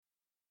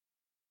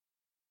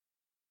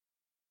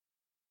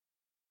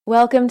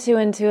Welcome to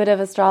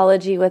Intuitive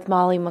Astrology with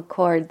Molly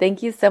McCord.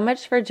 Thank you so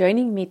much for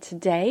joining me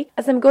today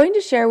as I'm going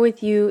to share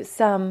with you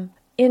some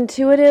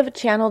intuitive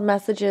channeled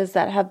messages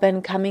that have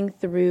been coming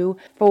through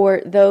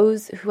for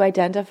those who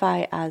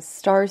identify as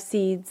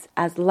starseeds,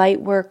 as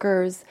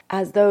lightworkers,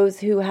 as those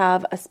who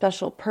have a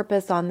special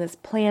purpose on this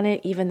planet,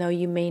 even though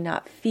you may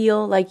not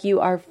feel like you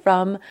are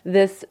from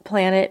this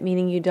planet,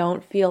 meaning you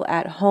don't feel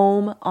at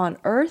home on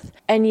Earth,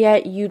 and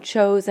yet you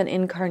chose an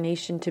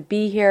incarnation to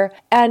be here.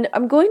 And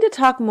I'm going to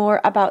talk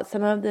more about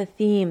some of the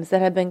themes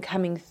that have been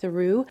coming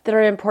through that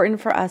are important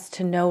for us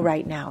to know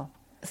right now.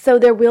 So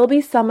there will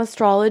be some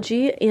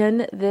astrology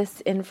in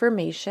this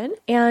information,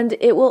 and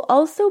it will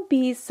also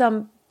be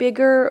some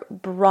bigger,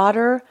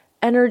 broader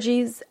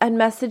energies and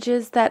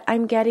messages that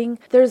I'm getting.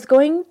 There's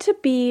going to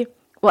be,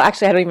 well,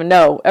 actually, I don't even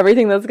know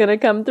everything that's going to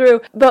come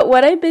through, but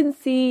what I've been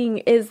seeing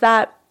is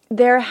that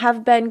there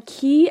have been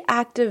key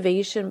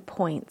activation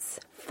points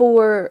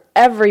for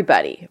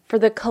everybody, for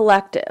the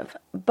collective.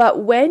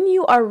 But when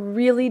you are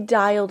really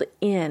dialed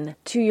in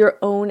to your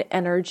own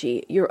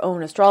energy, your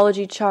own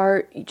astrology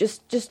chart,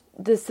 just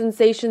the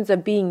sensations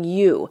of being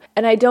you.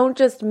 And I don't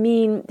just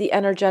mean the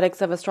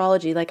energetics of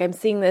astrology. Like I'm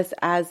seeing this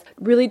as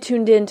really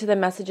tuned into the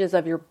messages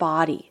of your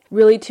body,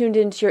 really tuned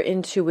into your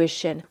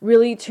intuition,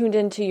 really tuned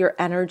into your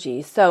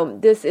energy. So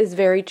this is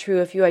very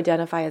true if you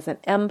identify as an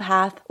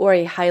empath or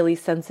a highly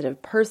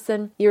sensitive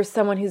person. You're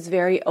someone who's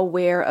very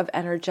aware of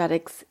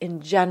energetics in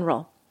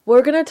general.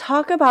 We're going to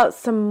talk about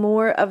some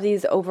more of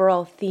these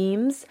overall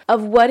themes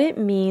of what it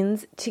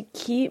means to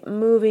keep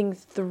moving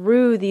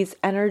through these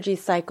energy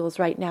cycles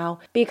right now,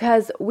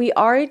 because we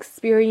are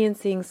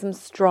experiencing some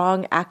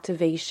strong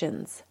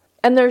activations.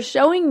 And they're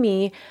showing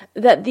me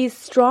that these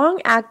strong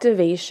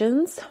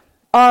activations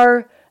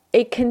are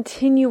a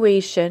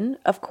continuation,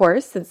 of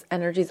course, since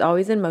energy is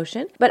always in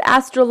motion, but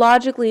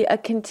astrologically a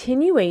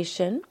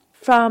continuation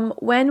from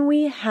when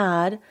we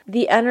had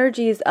the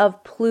energies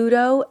of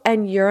Pluto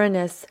and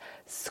Uranus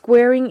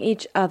squaring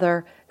each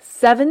other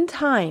 7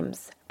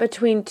 times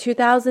between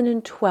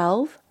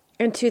 2012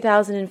 and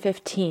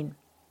 2015.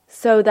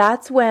 So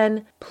that's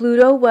when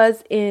Pluto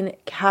was in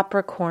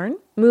Capricorn,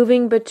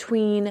 moving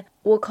between,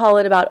 we'll call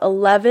it about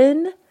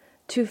 11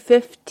 to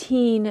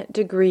 15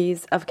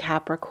 degrees of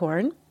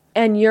Capricorn,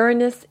 and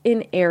Uranus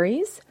in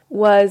Aries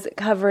was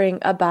covering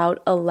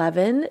about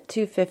 11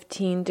 to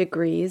 15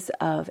 degrees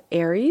of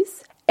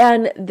Aries.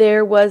 And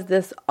there was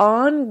this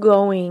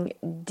ongoing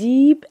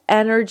deep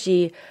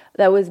energy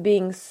that was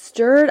being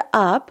stirred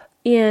up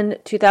in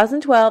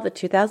 2012 to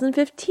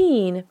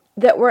 2015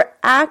 that we're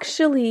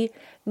actually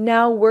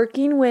now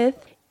working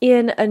with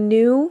in a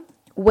new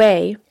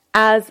way,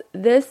 as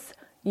this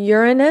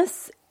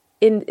Uranus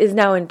is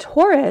now in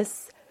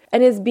Taurus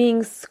and is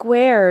being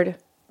squared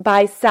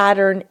by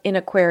Saturn in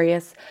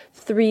Aquarius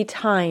 3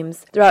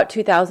 times throughout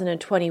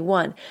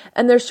 2021.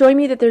 And they're showing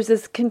me that there's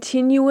this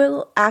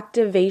continual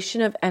activation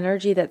of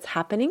energy that's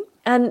happening.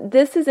 And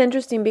this is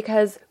interesting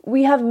because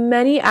we have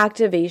many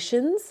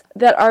activations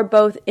that are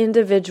both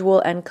individual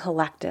and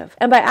collective.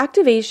 And by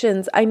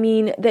activations, I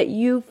mean that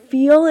you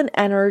feel an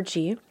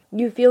energy,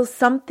 you feel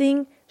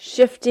something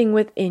shifting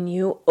within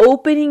you,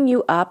 opening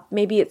you up.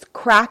 Maybe it's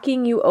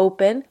cracking you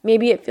open.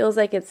 Maybe it feels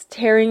like it's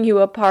tearing you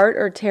apart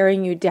or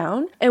tearing you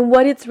down. And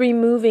what it's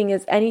removing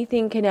is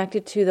anything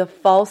connected to the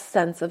false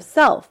sense of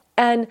self.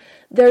 And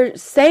they're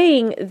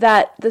saying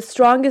that the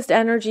strongest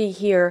energy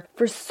here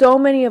for so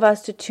many of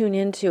us to tune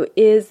into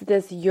is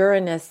this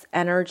Uranus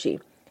energy.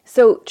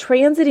 So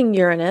transiting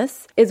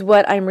Uranus is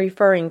what I'm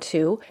referring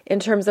to in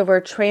terms of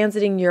where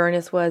transiting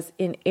Uranus was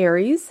in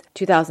Aries,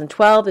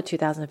 2012 to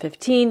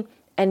 2015.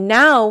 And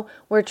now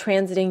where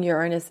transiting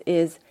Uranus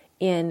is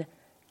in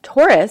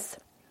Taurus,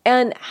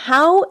 and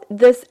how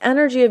this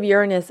energy of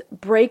Uranus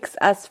breaks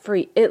us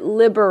free. It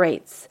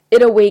liberates,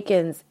 it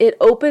awakens, it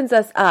opens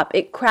us up,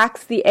 it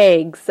cracks the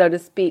egg, so to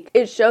speak.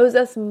 It shows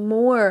us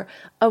more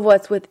of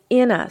what's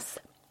within us.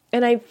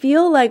 And I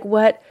feel like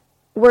what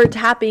we're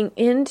tapping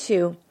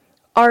into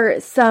are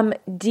some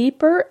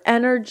deeper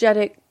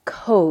energetic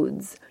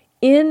codes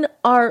in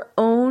our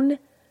own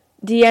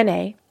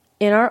DNA,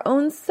 in our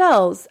own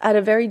cells at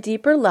a very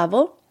deeper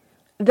level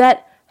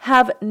that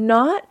have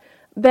not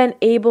been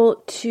able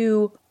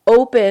to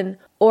open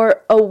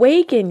or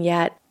awaken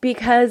yet,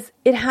 because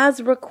it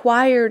has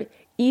required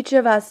each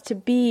of us to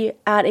be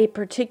at a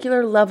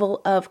particular level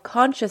of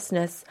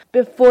consciousness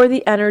before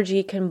the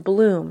energy can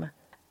bloom.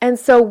 And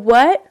so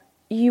what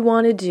you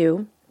want to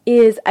do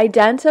is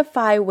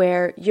identify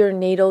where your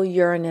natal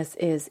Uranus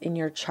is in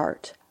your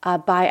chart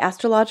by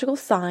astrological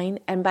sign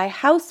and by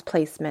house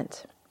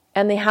placement.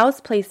 And the house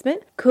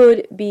placement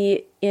could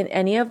be in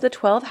any of the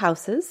 12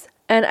 houses.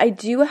 And I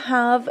do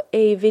have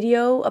a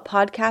video, a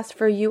podcast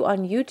for you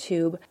on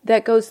YouTube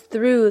that goes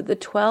through the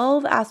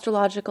 12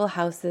 astrological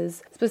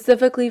houses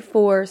specifically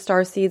for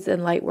starseeds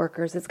and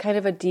lightworkers. It's kind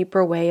of a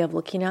deeper way of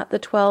looking at the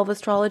 12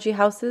 astrology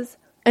houses.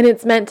 And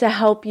it's meant to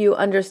help you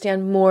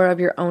understand more of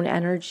your own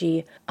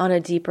energy on a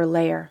deeper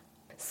layer.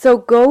 So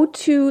go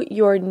to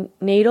your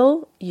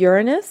natal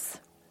Uranus,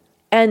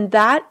 and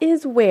that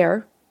is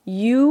where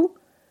you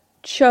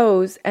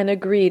chose and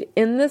agreed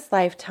in this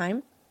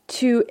lifetime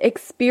to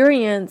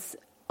experience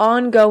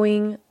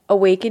ongoing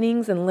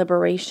awakenings and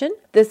liberation.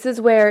 This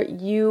is where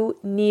you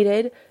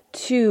needed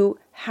to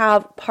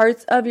have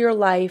parts of your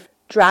life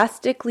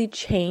drastically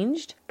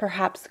changed,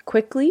 perhaps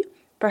quickly,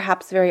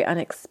 perhaps very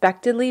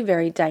unexpectedly,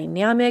 very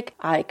dynamic.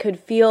 I could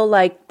feel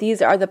like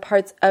these are the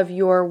parts of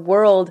your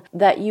world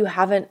that you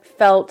haven't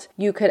felt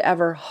you could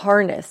ever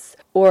harness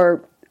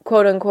or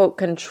quote unquote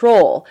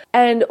control.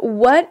 And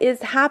what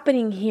is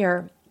happening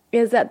here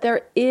is that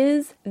there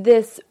is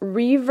this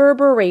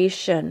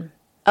reverberation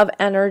of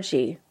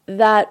energy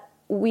that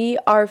we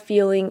are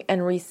feeling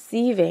and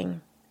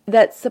receiving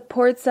that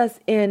supports us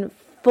in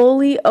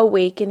fully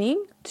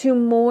awakening to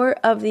more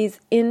of these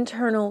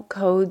internal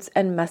codes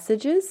and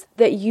messages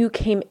that you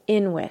came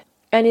in with.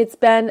 And it's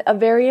been a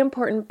very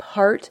important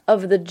part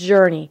of the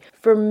journey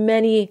for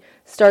many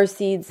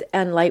starseeds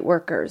and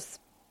lightworkers.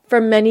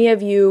 For many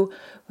of you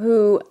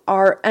who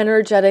are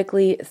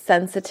energetically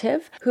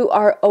sensitive, who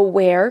are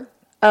aware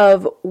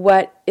of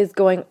what is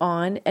going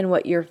on and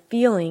what you're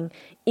feeling,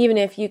 even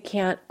if you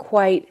can't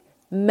quite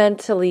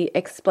mentally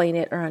explain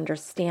it or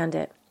understand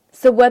it.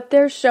 So what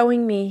they're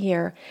showing me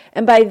here,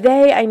 and by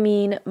they I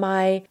mean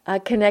my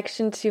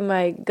connection to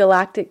my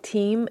galactic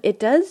team, it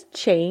does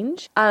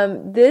change.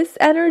 This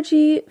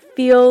energy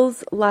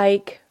feels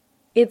like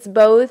it's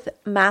both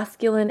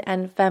masculine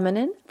and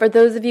feminine. For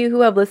those of you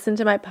who have listened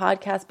to my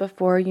podcast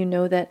before, you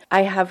know that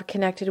I have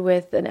connected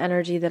with an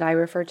energy that I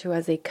refer to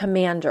as a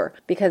commander,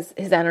 because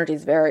his energy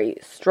is very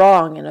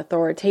strong and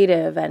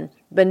authoritative and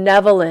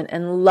benevolent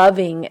and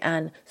loving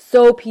and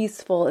so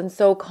peaceful and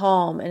so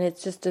calm. And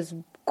it's just this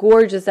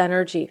gorgeous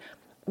energy.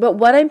 But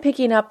what I'm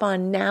picking up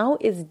on now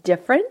is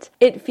different.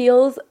 It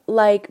feels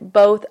like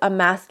both a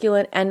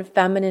masculine and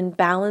feminine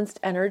balanced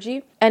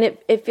energy. And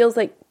it feels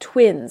like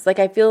twins. Like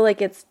I feel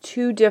like it's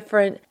two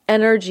different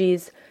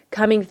energies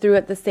coming through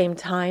at the same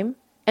time.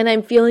 And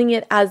I'm feeling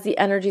it as the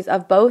energies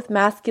of both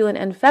masculine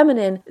and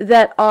feminine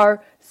that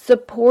are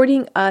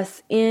supporting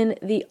us in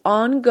the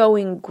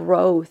ongoing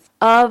growth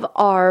of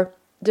our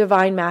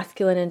divine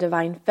masculine and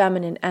divine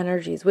feminine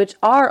energies, which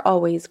are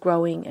always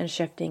growing and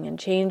shifting and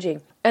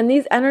changing. And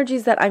these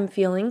energies that I'm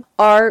feeling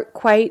are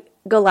quite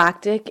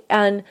galactic,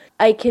 and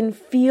I can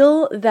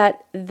feel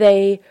that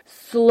they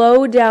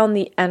slow down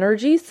the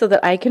energy so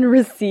that I can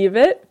receive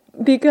it,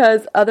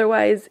 because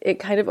otherwise it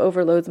kind of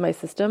overloads my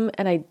system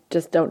and I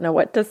just don't know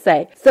what to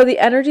say. So the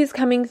energy is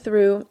coming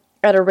through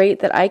at a rate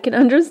that I can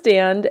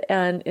understand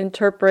and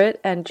interpret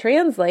and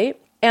translate.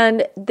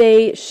 And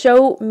they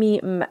show me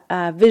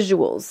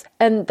visuals.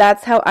 And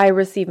that's how I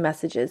receive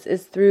messages,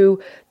 is through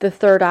the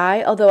third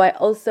eye. Although I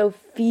also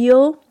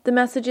feel the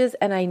messages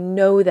and I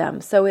know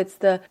them. So it's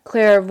the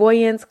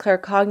clairvoyance,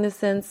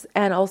 claircognizance,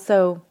 and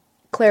also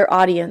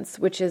clairaudience,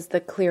 which is the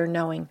clear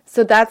knowing.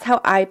 So that's how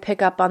I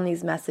pick up on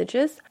these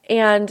messages.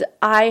 And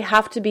I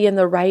have to be in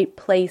the right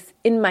place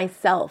in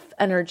myself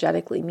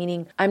energetically,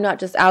 meaning I'm not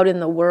just out in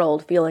the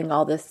world feeling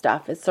all this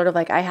stuff. It's sort of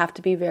like I have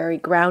to be very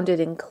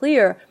grounded and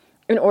clear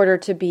in order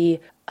to be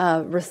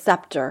a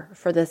receptor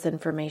for this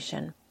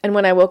information. And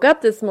when I woke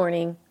up this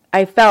morning,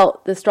 I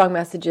felt the strong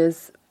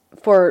messages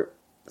for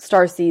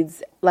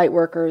starseeds,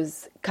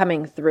 lightworkers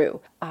coming through.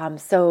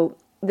 So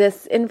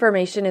this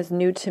information is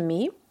new to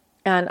me,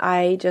 and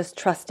I just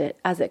trust it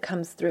as it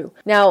comes through.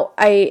 Now,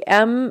 I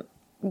am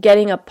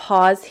getting a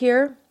pause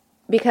here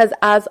because,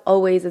 as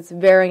always, it's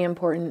very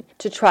important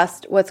to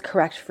trust what's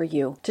correct for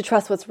you, to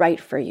trust what's right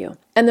for you.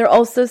 And they're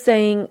also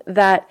saying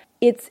that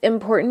it's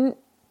important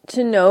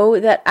to know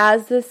that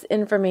as this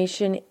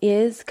information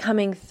is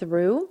coming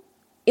through,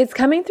 it's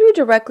coming through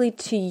directly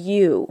to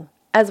you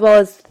as well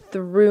as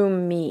through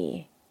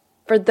me.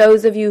 For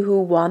those of you who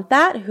want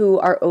that, who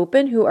are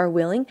open, who are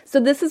willing. So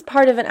this is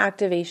part of an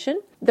activation.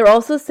 They're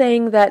also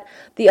saying that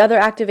the other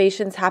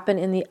activations happen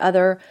in the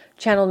other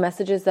channeled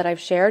messages that I've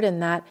shared,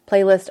 and that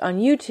playlist on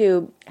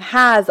YouTube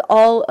has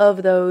all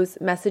of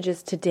those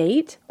messages to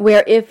date,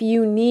 where if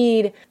you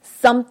need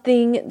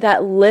something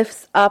that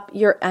lifts up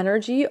your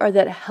energy or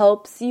that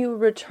helps you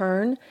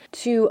return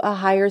to a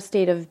higher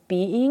state of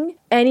being,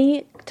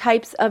 any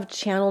types of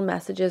channeled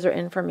messages or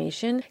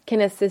information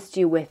can assist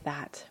you with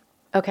that.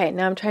 Okay,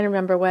 now I'm trying to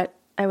remember what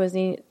I was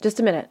needing. Just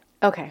a minute.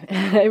 Okay,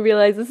 I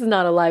realize this is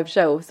not a live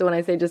show, so when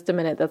I say just a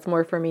minute, that's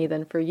more for me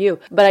than for you.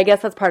 But I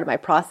guess that's part of my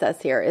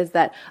process here, is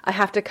that I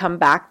have to come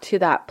back to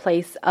that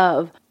place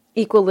of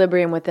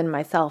equilibrium within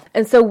myself.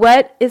 And so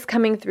what is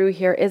coming through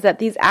here is that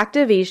these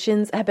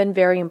activations have been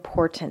very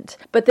important,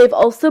 but they've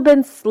also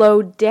been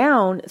slowed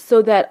down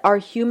so that our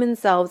human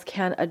selves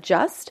can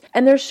adjust.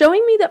 And they're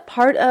showing me that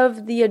part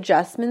of the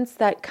adjustments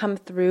that come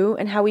through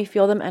and how we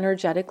feel them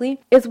energetically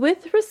is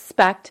with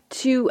respect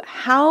to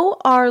how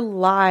our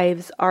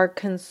lives are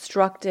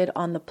constructed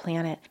on the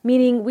planet.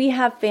 Meaning we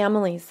have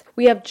families,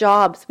 we have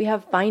jobs, we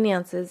have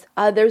finances.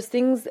 There's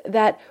things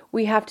that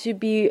we have to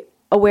be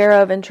aware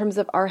of in terms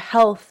of our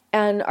health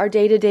and our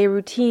day-to-day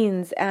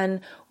routines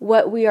and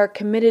what we are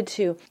committed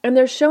to. And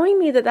they're showing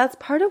me that that's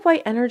part of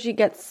why energy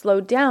gets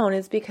slowed down,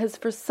 is because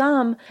for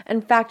some,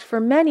 in fact for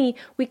many,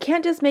 we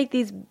can't just make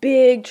these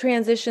big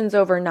transitions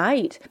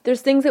overnight.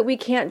 There's things that we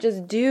can't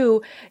just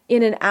do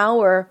in an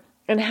hour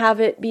and have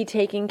it be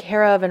taken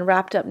care of and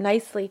wrapped up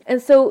nicely.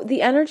 And so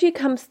the energy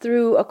comes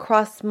through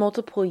across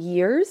multiple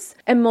years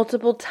and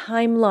multiple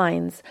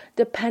timelines,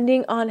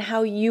 depending on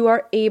how you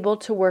are able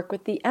to work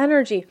with the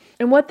energy.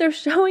 And what they're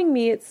showing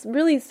me, it's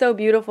really so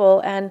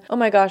beautiful. And oh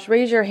my gosh,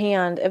 raise your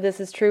hand if this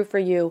is true for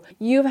you.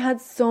 You've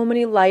had so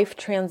many life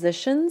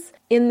transitions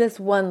in this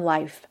one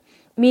life.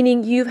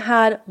 Meaning you've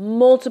had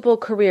multiple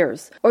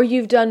careers, or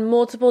you've done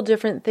multiple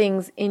different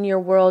things in your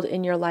world,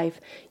 in your life.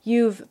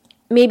 You've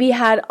maybe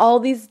had all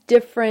these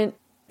different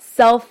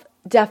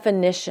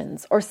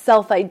self-definitions or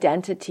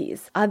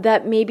self-identities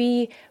that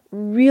maybe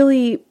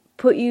really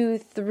put you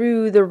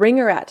through the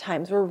ringer at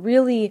times, were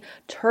really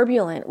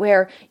turbulent,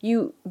 where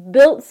you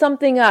built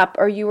something up,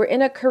 or you were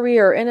in a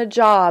career, in a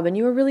job, and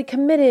you were really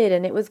committed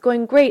and it was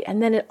going great,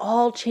 and then it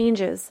all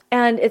changes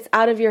and it's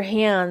out of your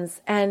hands,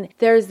 and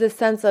there's this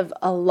sense of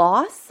a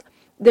loss.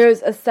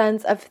 There's a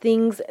sense of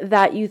things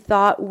that you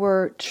thought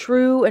were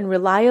true and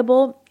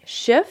reliable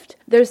shift.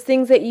 There's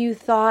things that you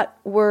thought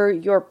were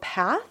your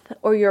path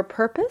or your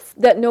purpose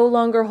that no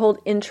longer hold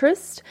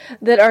interest,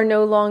 that are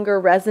no longer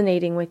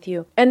resonating with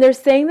you. And they're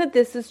saying that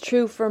this is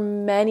true for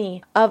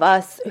many of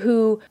us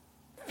who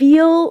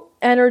feel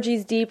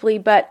energies deeply,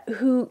 but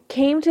who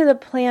came to the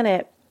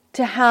planet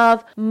to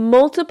have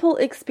multiple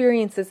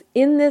experiences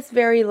in this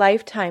very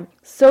lifetime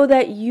so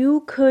that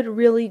you could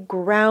really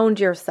ground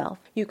yourself.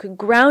 You could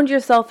ground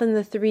yourself in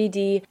the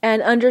 3D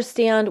and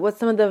understand what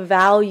some of the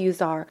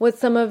values are, what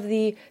some of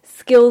the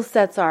skill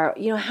sets are,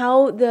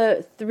 how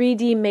the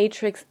 3D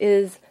matrix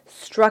is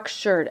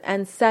structured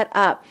and set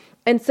up.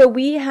 And so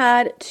we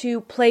had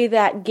to play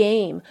that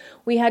game.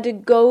 We had to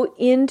go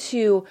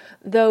into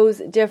those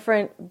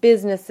different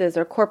businesses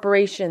or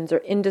corporations or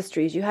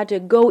industries. You had to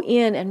go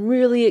in and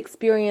really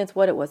experience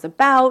what it was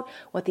about,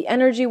 what the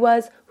energy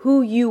was,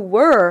 who you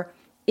were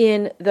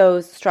in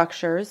those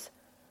structures,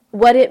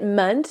 what it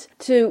meant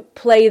to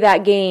play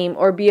that game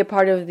or be a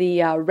part of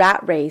the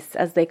rat race,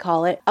 as they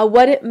call it,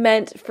 what it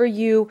meant for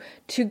you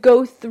to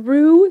go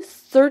through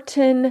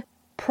certain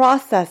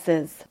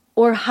processes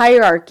or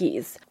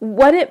hierarchies,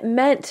 what it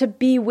meant to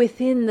be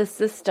within the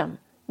system,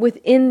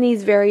 within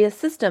these various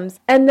systems.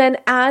 And then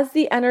as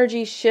the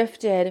energy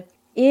shifted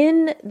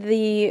in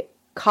the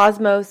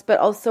cosmos, but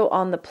also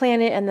on the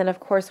planet, and then of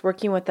course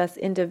working with us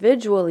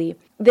individually,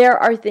 there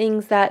are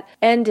things that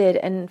ended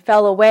and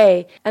fell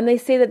away. And they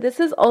say that this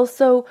is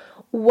also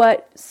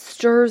what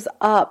stirs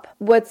up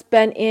what's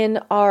been in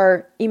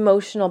our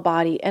emotional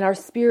body and our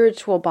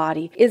spiritual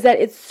body, is that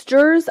it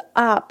stirs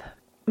up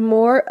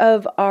more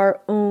of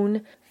our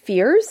own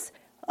fears,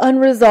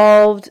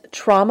 unresolved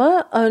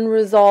trauma,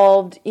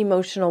 unresolved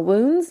emotional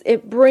wounds.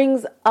 It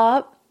brings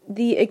up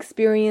the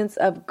experience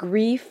of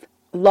grief,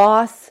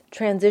 loss,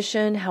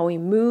 transition, how we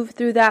move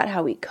through that,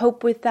 how we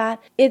cope with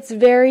that. It's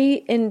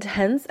very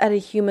intense at a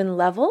human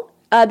level.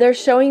 They're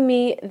showing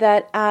me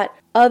that at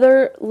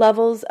other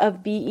levels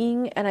of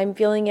being, and I'm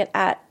feeling it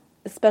at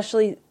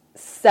especially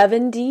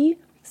 7D.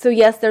 So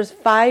yes, there's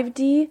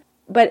 5D,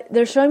 but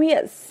they're showing me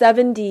at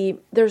 7D,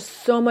 there's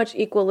so much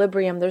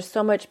equilibrium, there's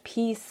so much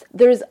peace,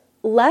 there's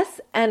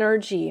less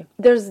energy,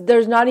 there's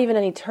not even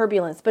any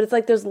turbulence, but it's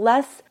like there's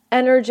less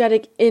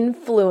energetic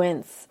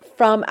influence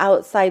from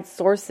outside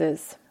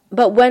sources.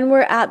 But when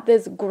we're at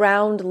this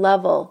ground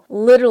level,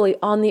 literally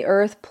on the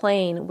earth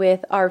plane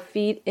with our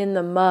feet in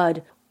the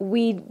mud,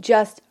 we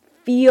just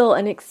feel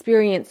and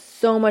experience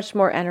so much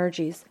more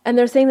energies. And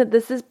they're saying that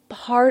this is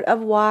part of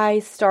why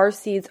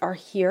starseeds are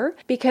here,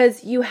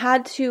 because you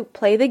had to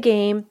play the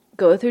game,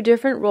 go through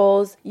different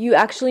roles. You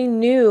actually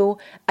knew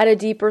at a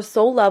deeper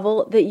soul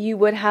level that you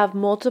would have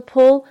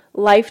multiple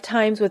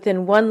lifetimes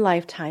within one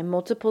lifetime,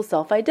 multiple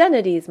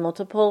self-identities,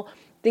 multiple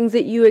things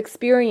that you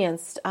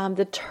experienced.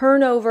 The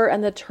turnover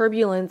and the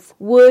turbulence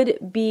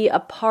would be a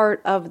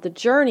part of the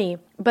journey,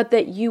 but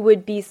that you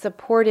would be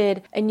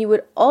supported, and you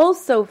would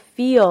also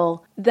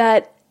feel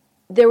that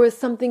there was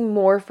something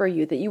more for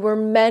you, that you were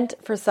meant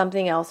for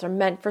something else or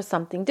meant for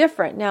something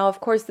different. Now,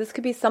 of course, this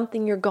could be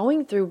something you're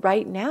going through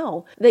right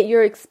now, that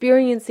you're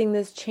experiencing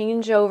this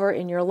changeover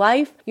in your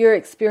life. You're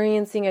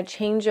experiencing a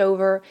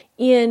changeover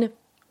in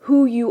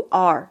who you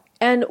are.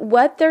 And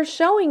what they're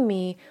showing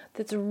me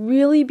that's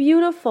really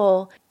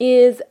beautiful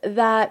is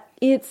that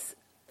it's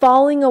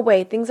falling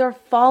away. Things are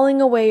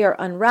falling away or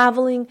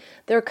unraveling.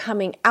 They're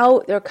coming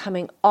out. They're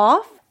coming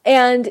off.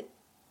 And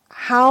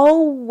how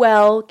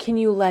well can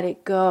you let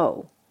it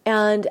go?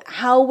 And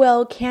how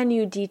well can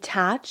you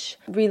detach,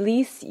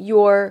 release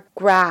your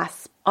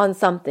grasp on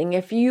something?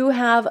 If you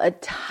have a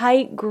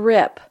tight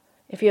grip,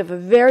 if you have a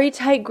very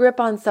tight grip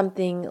on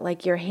something,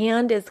 like your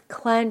hand is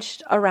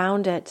clenched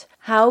around it,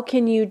 how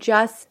can you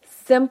just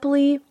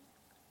simply,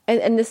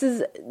 and this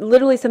is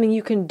literally something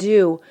you can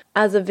do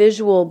as a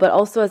visual, but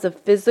also as a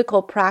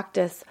physical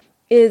practice,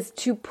 is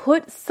to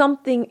put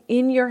something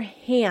in your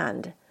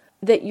hand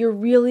that you're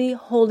really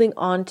holding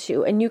on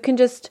to. And you can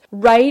just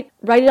write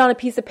it on a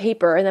piece of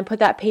paper and then put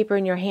that paper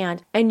in your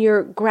hand and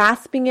you're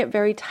grasping it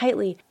very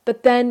tightly.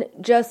 But then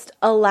just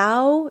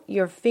allow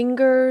your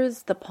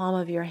fingers, the palm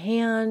of your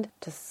hand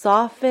to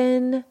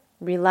soften,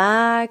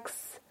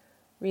 relax,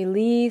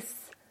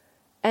 release,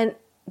 and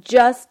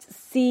just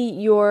see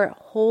your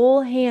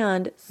whole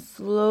hand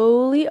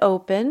slowly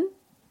open.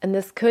 And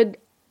this could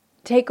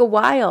take a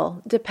while,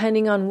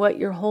 depending on what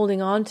you're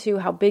holding on to,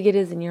 how big it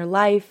is in your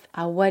life,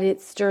 what it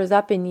stirs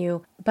up in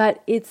you.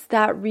 But it's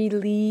that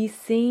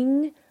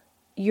releasing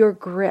your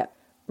grip,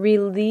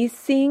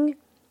 releasing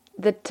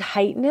the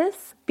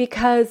tightness,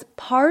 because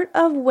part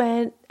of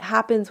what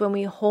happens when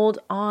we hold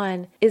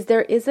on is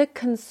there is a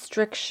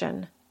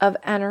constriction of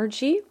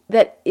energy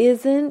that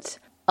isn't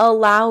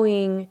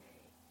allowing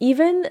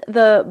even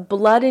the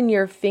blood in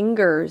your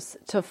fingers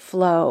to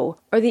flow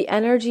or the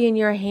energy in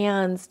your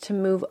hands to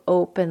move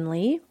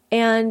openly.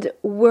 And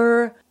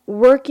we're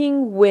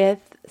working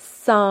with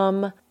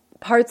some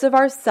parts of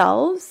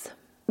ourselves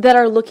that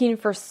are looking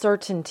for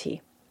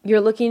certainty.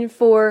 You're looking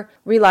for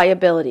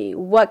reliability.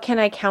 What can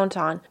I count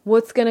on?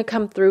 What's going to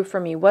come through for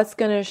me? What's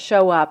going to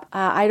show up?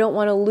 I don't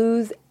want to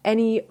lose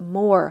any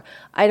more.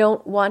 I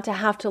don't want to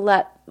have to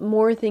let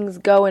more things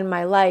go in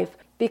my life,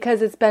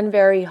 because it's been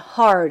very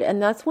hard. And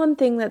that's one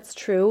thing that's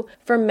true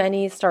for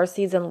many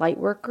Starseeds and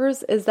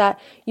Lightworkers, is that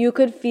you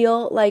could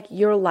feel like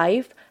your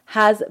life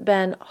has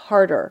been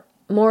harder,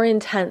 more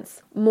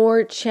intense,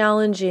 more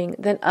challenging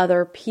than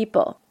other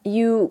people.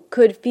 You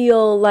could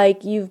feel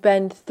like you've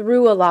been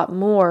through a lot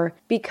more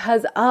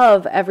because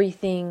of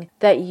everything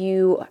that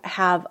you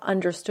have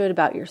understood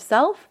about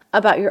yourself,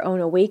 about your own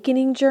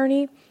awakening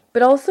journey,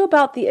 but also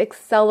about the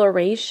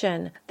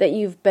acceleration that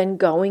you've been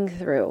going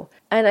through.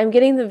 And I'm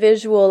getting the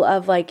visual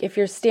of, like, if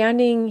you're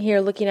standing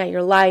here looking at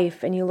your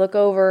life and you look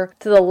over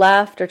to the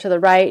left or to the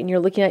right and you're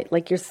looking at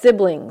like your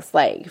siblings'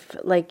 life,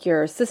 like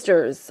your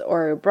sister's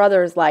or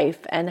brother's life,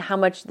 and how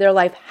much their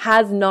life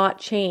has not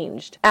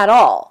changed at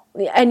all.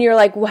 And you're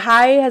like,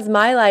 why has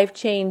my life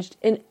changed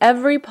in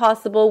every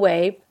possible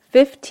way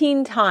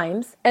 15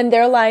 times, and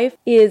their life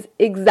is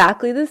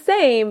exactly the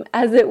same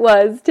as it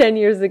was 10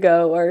 years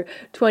ago or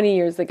 20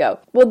 years ago?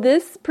 Well,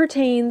 this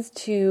pertains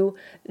to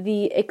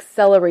the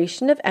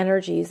acceleration of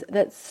energies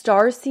that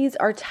starseeds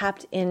are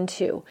tapped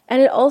into.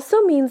 And it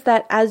also means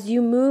that as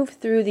you move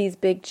through these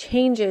big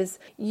changes,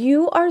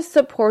 you are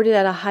supported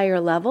at a higher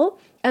level,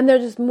 and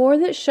there's just more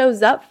that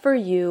shows up for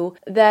you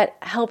that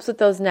helps with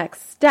those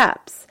next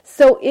steps.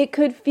 So it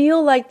could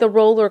feel like the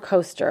roller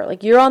coaster,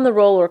 like you're on the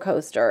roller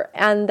coaster,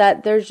 and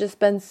that there's just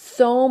been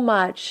so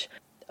much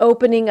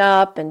opening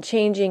up and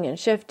changing and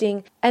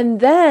shifting.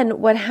 And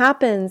then what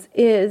happens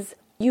is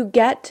you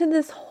get to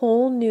this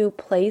whole new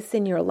place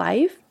in your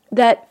life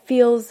that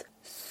feels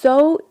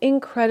so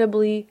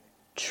incredibly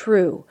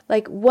true,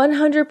 like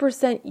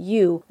 100%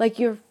 you, like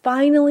you're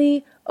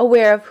finally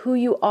aware of who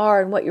you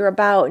are and what you're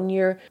about, and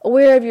you're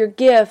aware of your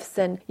gifts,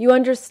 and you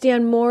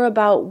understand more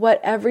about what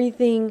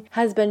everything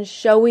has been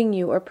showing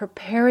you or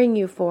preparing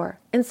you for.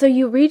 And so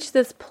you reach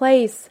this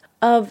place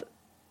of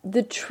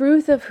the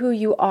truth of who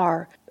you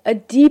are, a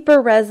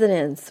deeper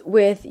resonance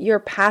with your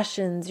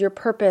passions, your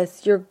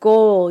purpose, your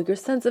goal, your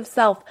sense of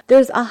self.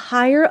 There's a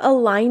higher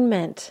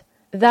alignment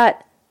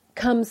that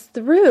comes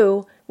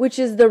through, which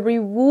is the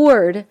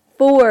reward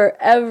for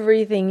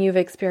everything you've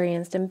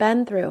experienced and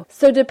been through.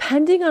 So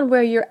depending on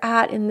where you're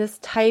at in this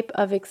type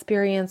of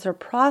experience or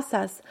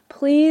process,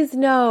 please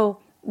know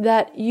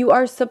that you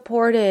are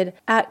supported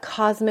at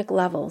cosmic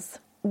levels.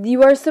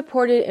 You are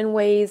supported in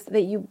ways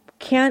that you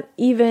can't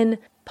even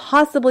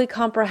possibly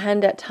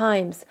comprehend at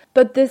times,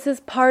 but this is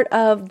part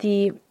of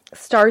the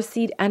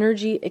Starseed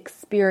energy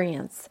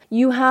experience.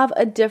 You have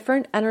a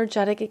different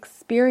energetic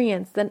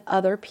experience than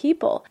other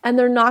people, and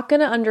they're not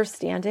going to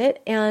understand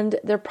it, and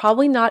they're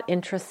probably not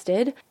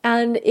interested,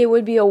 and it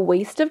would be a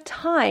waste of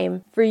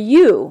time for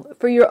you,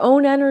 for your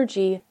own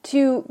energy,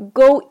 to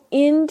go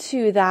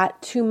into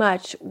that too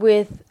much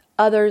with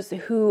others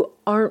who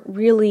aren't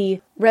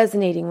really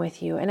resonating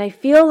with you. And I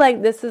feel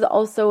like this is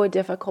also a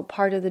difficult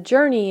part of the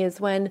journey, is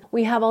when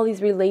we have all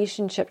these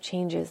relationship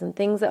changes and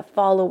things that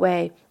fall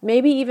away,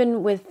 maybe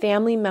even with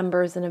family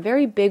members in a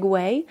very big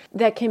way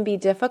that can be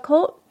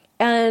difficult.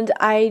 And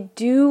I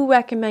do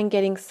recommend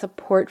getting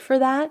support for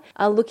that,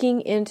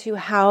 looking into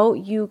how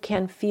you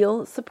can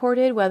feel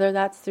supported, whether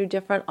that's through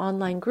different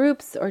online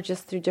groups or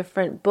just through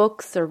different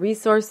books or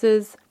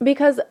resources,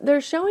 because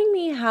they're showing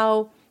me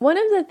how one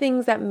of the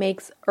things that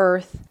makes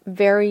Earth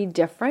very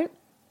different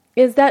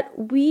is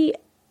that we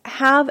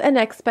have an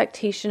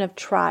expectation of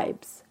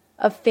tribes,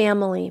 of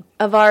family,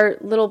 of our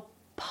little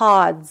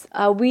pods.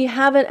 We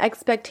have an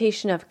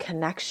expectation of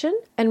connection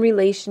and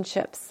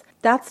relationships.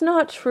 That's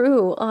not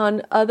true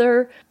on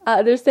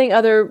they're saying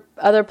other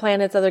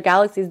planets, other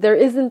galaxies. There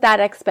isn't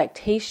that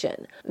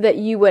expectation that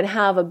you would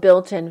have a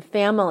built-in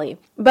family.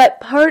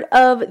 But part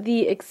of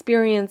the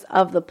experience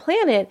of the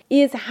planet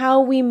is how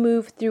we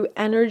move through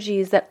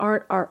energies that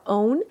aren't our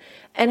own,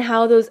 and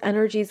how those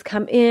energies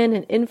come in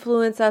and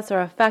influence us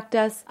or affect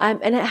us.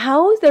 And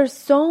how there's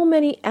so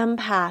many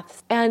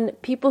empaths and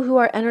people who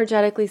are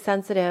energetically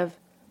sensitive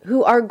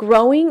who are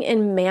growing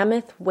in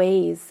mammoth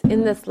ways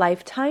in this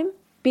lifetime.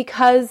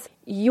 Because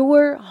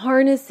you're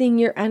harnessing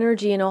your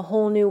energy in a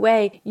whole new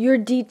way. You're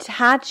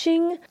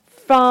detaching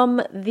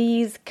from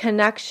these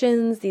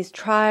connections, these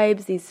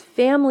tribes, these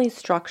family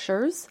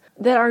structures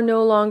that are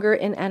no longer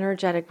in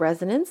energetic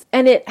resonance.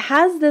 And it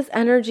has this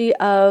energy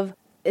of,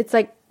 it's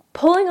like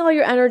pulling all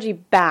your energy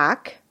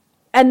back.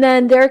 And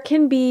then there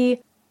can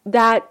be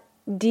that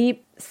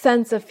deep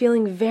sense of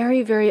feeling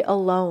very, very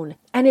alone.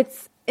 And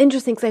it's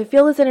interesting because I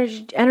feel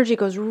this energy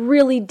goes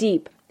really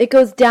deep. It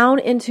goes down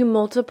into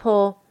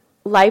multiple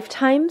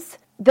lifetimes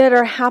that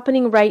are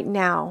happening right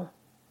now.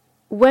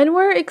 When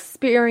we're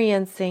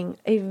experiencing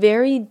a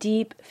very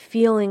deep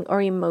feeling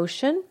or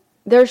emotion,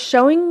 they're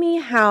showing me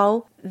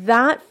how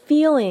that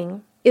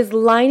feeling is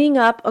lining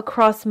up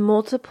across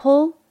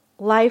multiple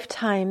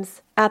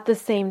lifetimes at the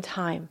same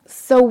time.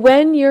 So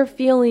when you're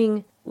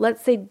feeling,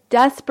 let's say,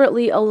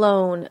 desperately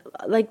alone,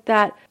 like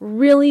that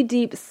really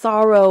deep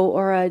sorrow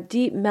or a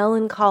deep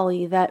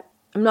melancholy that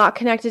I'm not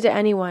connected to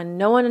anyone,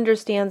 no one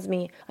understands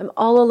me, I'm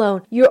all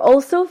alone. You're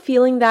also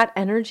feeling that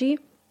energy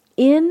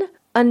in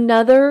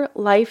another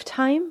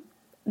lifetime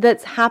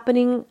that's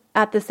happening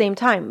at the same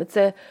time. It's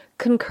a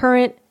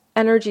concurrent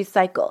energy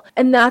cycle.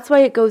 And that's why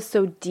it goes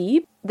so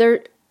deep.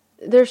 They're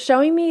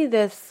showing me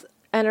this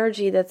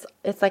energy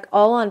it's like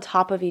all on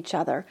top of each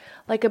other,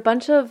 like a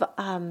bunch of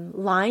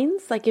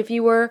lines. Like if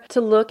you were to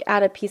look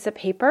at a piece of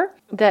paper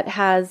that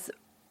has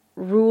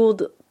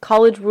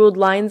college ruled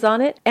lines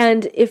on it,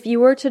 and if you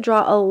were to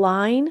draw a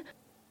line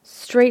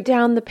straight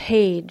down the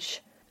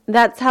page,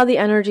 that's how the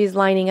energy is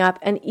lining up.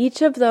 And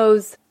each of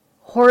those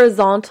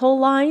horizontal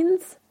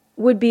lines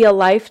would be a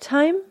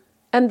lifetime,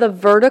 and the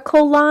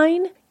vertical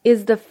line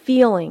is the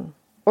feeling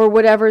or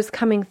whatever's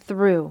coming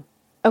through.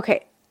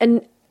 Okay,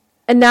 and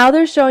now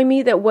they're showing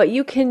me that what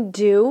you can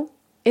do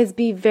is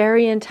be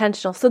very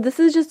intentional. So this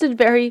is just a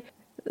very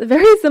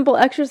simple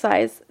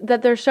exercise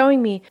that they're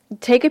showing me.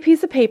 Take a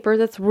piece of paper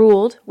that's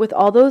ruled with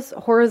all those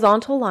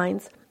horizontal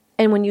lines,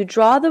 and when you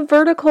draw the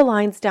vertical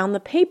lines down the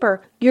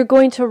paper, you're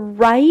going to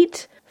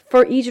write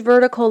for each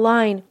vertical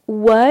line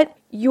what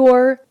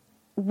you're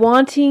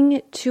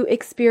wanting to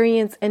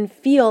experience and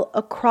feel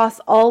across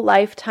all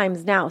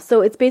lifetimes now.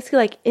 So it's basically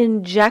like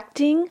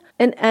injecting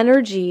an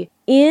energy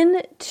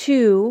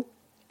into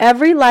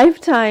every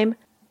lifetime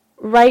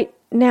right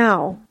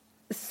now.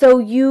 So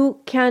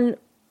you can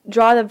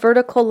draw the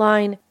vertical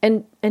line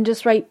and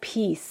just write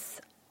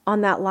peace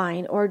on that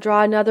line, or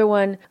draw another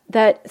one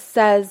that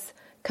says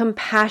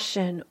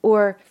compassion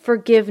or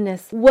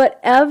forgiveness.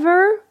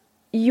 Whatever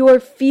you're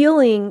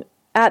feeling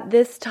at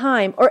this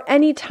time or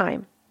any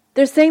time,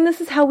 they're saying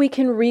this is how we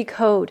can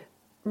rework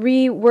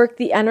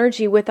the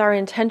energy with our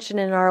intention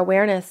and our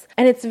awareness.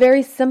 And it's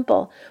very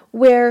simple,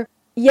 where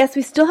yes,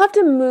 we still have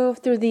to move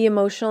through the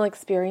emotional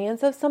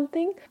experience of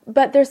something,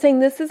 but they're saying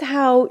this is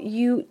how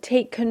you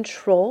take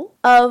control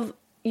of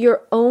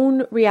your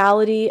own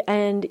reality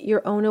and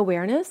your own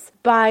awareness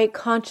by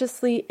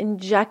consciously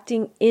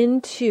injecting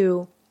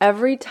into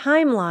every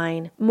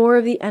timeline more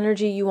of the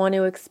energy you want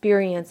to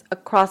experience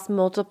across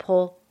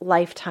multiple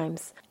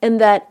lifetimes. And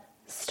that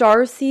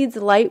Starseeds,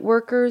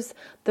 Lightworkers,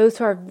 those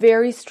who are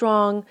very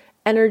strong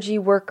energy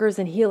workers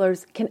and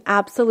healers can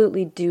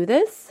absolutely do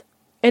this.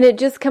 And it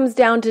just comes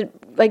down to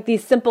like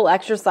these simple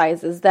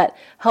exercises that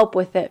help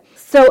with it.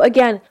 So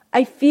again,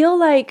 I feel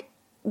like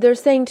they're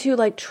saying too,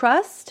 like,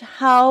 trust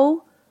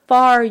how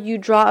far you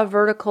draw a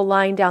vertical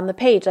line down the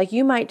page. Like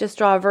you might just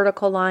draw a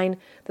vertical line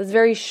that's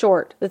very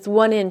short, that's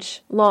 1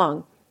 inch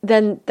long.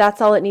 Then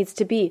that's all it needs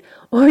to be.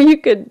 Or you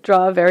could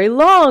draw a very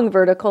long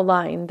vertical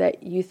line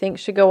that you think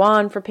should go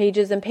on for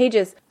pages and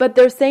pages. But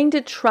they're saying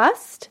to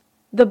trust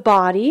the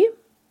body,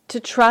 to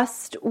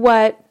trust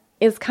what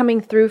is coming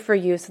through for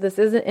you. So this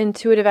is an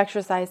intuitive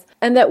exercise.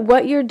 And that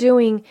what you're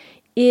doing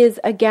is,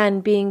 again,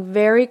 being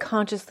very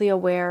consciously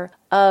aware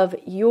of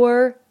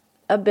your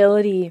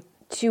ability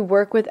to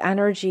work with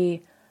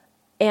energy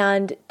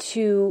and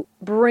to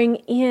bring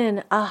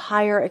in a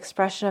higher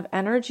expression of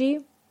energy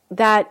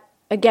that,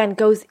 again,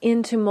 goes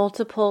into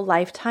multiple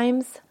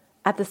lifetimes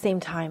at the same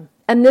time.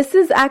 And this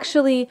is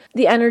actually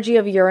the energy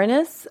of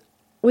Uranus,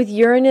 with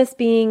Uranus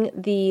being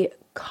the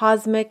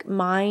cosmic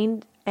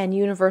mind and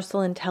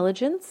universal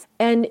intelligence.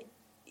 And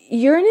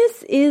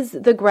Uranus is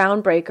the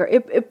groundbreaker.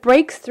 It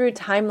breaks through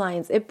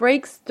timelines. It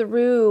breaks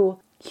through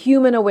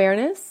human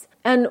awareness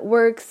and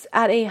works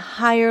at a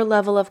higher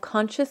level of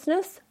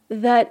consciousness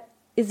that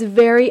is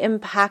very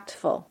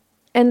impactful.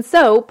 And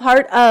so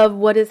part of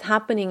what is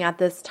happening at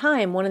this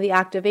time, one of the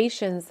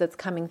activations that's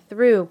coming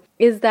through,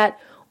 is that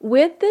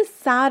with this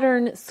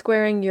Saturn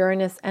squaring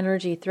Uranus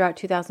energy throughout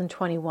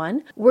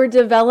 2021, we're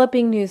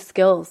developing new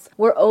skills.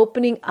 We're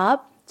opening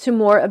up to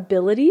more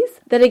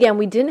abilities that, again,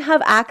 we didn't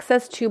have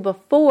access to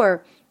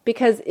before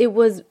because it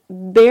was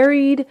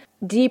buried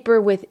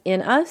deeper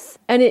within us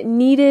and it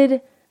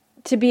needed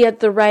to be at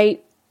the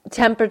right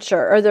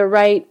temperature or the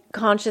right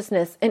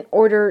consciousness in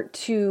order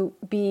to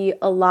be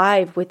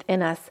alive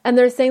within us. And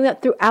they're saying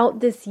that throughout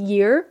this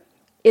year,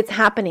 it's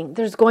happening.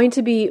 There's going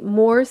to be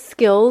more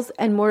skills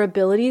and more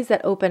abilities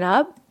that open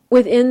up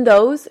within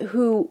those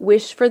who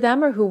wish for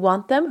them or who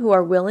want them, who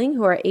are willing,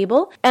 who are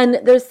able. And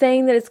they're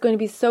saying that it's going to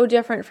be so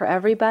different for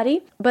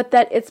everybody, but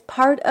that it's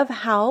part of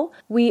how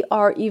we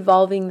are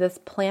evolving this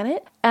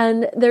planet.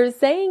 And they're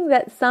saying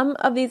that some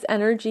of these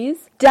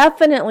energies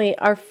definitely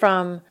are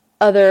from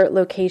other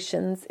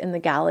locations in the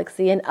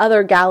galaxy and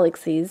other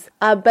galaxies,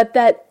 but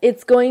that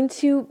it's going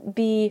to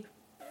be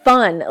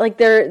fun. Like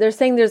they're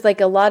saying there's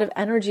like a lot of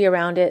energy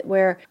around it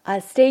where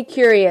stay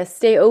curious,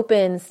 stay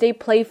open, stay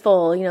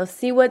playful,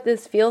 see what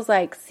this feels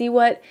like, see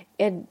what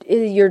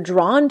you're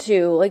drawn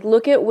to. Like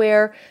look at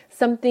where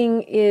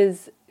something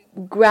is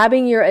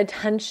grabbing your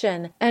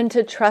attention and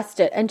to trust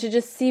it and to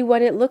just see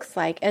what it looks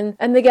like. And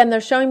again, they're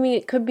showing me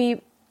it could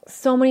be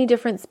so many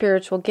different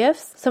spiritual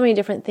gifts, so many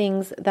different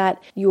things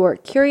that you're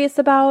curious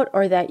about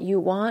or that you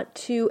want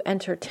to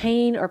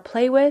entertain or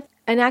play with.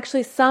 And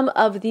actually some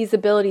of these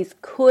abilities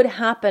could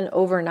happen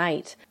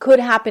overnight, could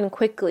happen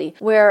quickly,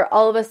 where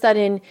all of a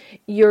sudden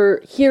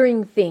you're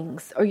hearing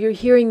things or you're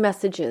hearing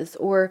messages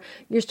or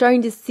you're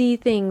starting to see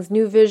things,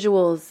 new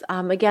visuals.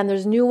 Again,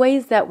 there's new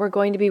ways that we're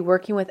going to be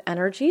working with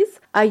energies.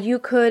 You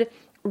could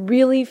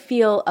really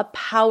feel a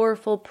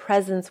powerful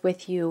presence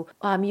with you.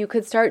 You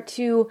could start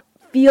to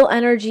feel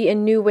energy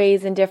in new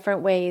ways, in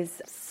different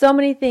ways. So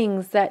many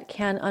things that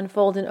can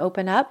unfold and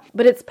open up,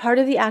 but it's part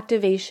of the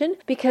activation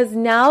because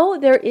now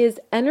there is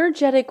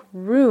energetic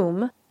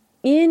room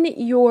in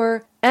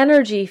your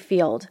energy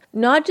field,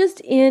 not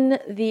just in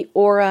the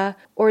aura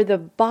or the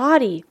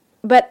body,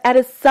 but at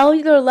a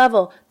cellular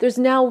level, there's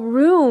now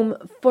room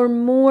for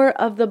more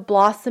of the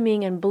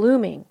blossoming and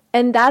blooming.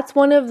 And that's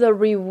one of the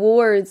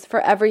rewards for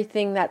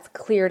everything that's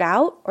cleared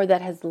out or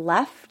that has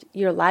left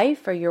your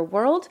life or your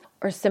world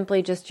or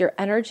simply just your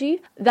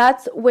energy.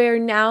 That's where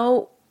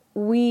now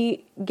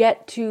we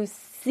get to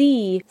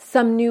see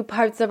some new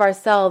parts of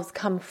ourselves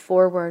come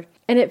forward.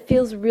 And it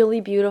feels really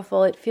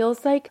beautiful. It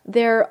feels like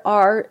there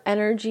are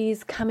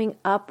energies coming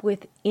up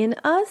within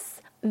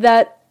us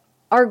that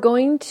are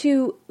going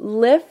to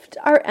lift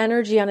our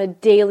energy on a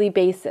daily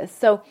basis.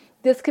 So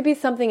this could be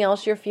something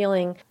else you're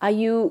feeling.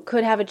 You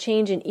could have a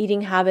change in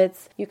eating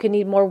habits. You could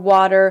need more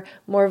water,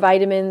 more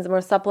vitamins, more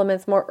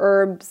supplements, more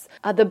herbs.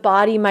 The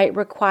body might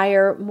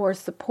require more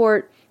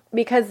support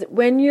because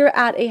when you're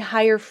at a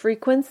higher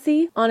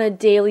frequency on a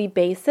daily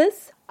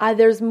basis,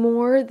 there's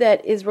more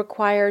that is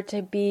required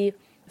to be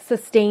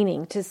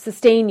sustaining, to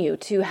sustain you,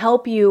 to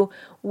help you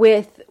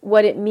with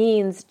what it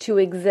means to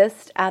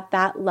exist at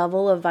that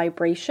level of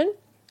vibration.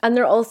 And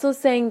they're also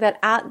saying that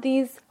at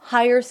these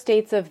higher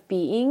states of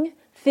being,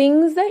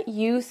 things that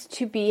used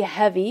to be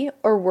heavy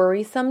or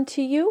worrisome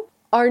to you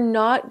are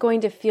not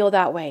going to feel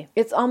that way.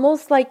 It's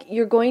almost like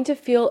you're going to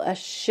feel a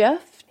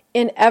shift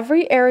in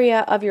every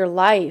area of your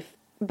life.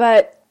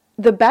 But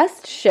the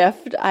best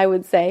shift, I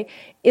would say,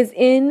 is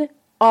in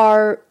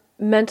our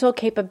mental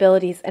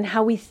capabilities and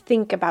how we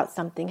think about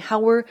something, how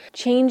we're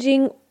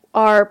changing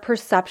our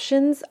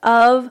perceptions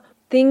of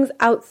things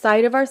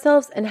outside of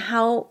ourselves and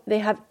how they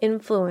have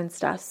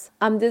influenced us.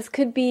 This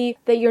could be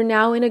that you're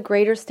now in a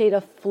greater state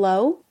of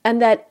flow and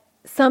that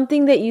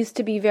something that used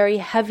to be very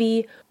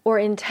heavy or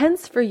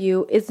intense for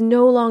you is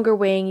no longer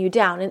weighing you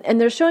down.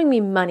 And they're showing me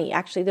money,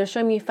 actually. They're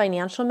showing me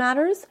financial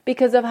matters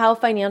because of how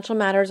financial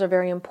matters are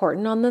very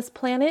important on this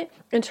planet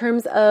in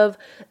terms of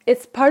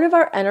it's part of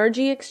our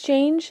energy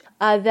exchange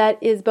that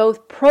is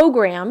both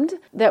programmed,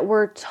 that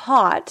we're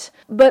taught,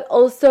 but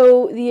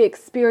also the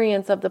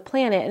experience of the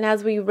planet. And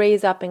as we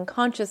raise up in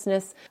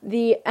consciousness,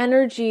 the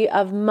energy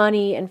of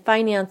money and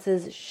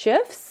finances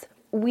shifts.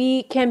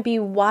 We can be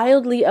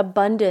wildly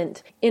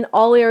abundant in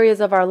all areas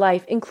of our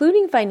life,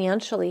 including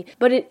financially,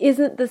 but it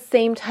isn't the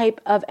same type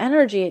of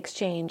energy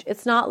exchange.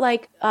 It's not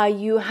like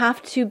you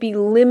have to be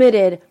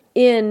limited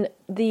in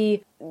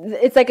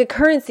it's like a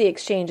currency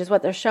exchange is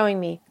what they're showing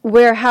me,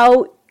 where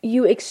how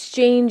you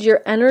exchange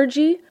your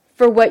energy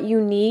for what you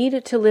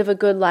need to live a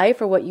good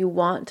life or what you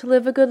want to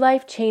live a good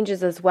life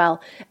changes as well.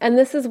 And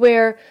this is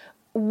where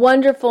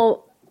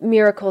wonderful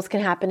miracles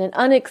can happen and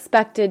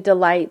unexpected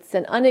delights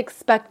and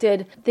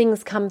unexpected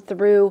things come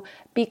through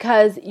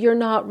because you're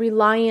not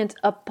reliant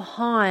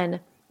upon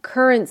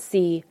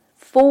currency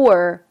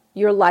for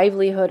your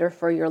livelihood or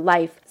for your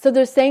life. So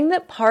they're saying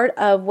that part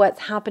of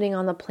what's happening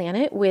on the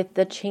planet with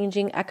the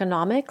changing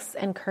economics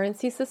and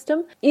currency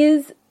system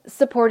is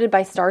supported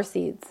by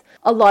starseeds.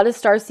 A lot of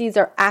starseeds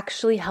are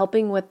actually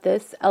helping with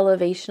this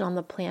elevation on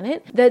the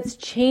planet that's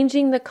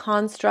changing the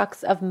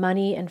constructs of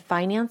money and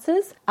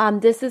finances.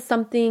 This is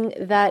something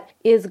that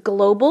is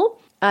global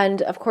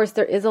And of course,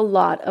 there is a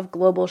lot of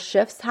global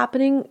shifts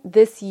happening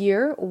this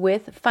year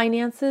with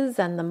finances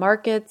and the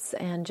markets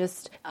and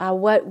just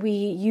what we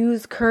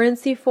use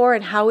currency for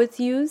and how it's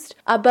used.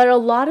 But a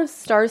lot of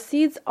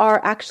starseeds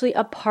are actually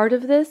a part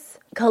of this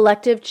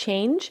collective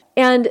change.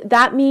 And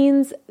that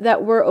means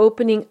that we're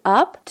opening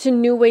up to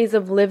new ways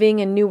of living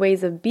and new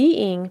ways of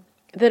being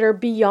that are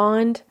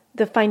beyond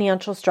the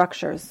financial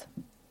structures.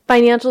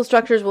 Financial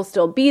structures will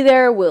still be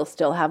there, we'll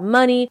still have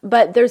money,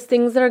 but there's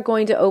things that are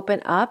going to open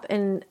up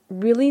and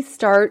really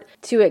start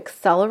to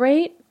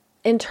accelerate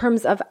in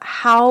terms of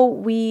how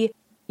we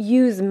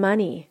use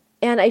money.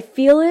 And I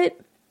feel it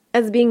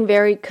as being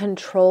very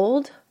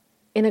controlled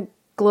in a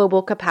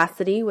global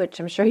capacity, which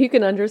I'm sure you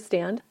can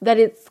understand, that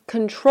it's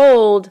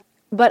controlled,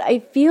 but I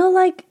feel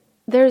like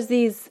there's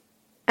these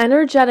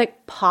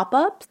energetic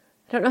pop-ups.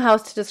 I don't know how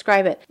else to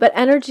describe it, but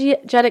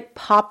energetic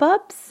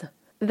pop-ups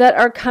that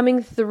are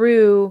coming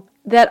through,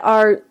 that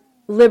are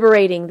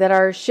liberating, that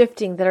are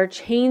shifting, that are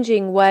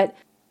changing what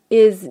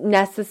is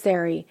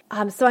necessary.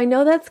 So I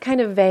know that's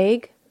kind of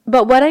vague,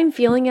 but what I'm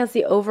feeling as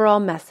the overall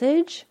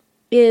message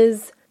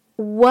is,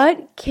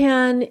 what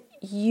can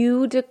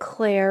you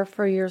declare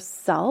for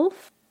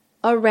yourself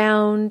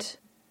around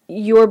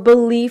your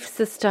belief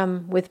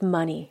system with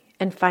money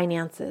and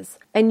finances,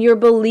 and your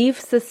belief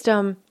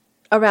system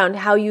around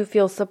how you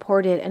feel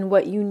supported and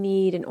what you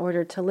need in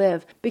order to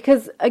live?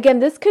 Because again,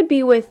 this could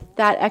be with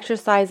that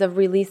exercise of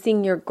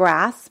releasing your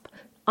grasp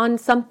on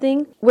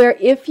something, where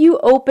if you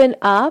open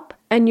up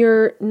and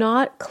you're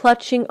not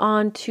clutching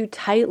on too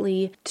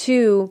tightly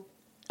to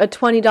a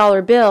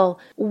 $20 bill,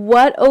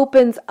 what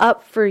opens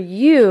up for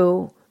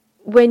you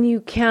when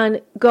you can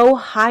go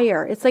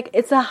higher? It's like,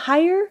 it's a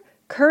higher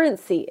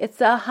currency. It's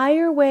a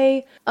higher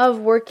way of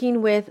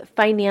working with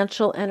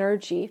financial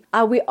energy.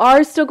 We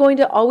are still going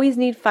to always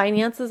need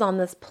finances on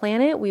this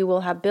planet. We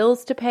will have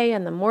bills to pay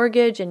and the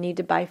mortgage and need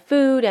to buy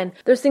food. And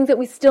there's things that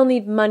we still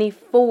need money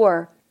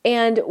for.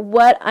 And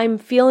what I'm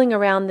feeling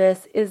around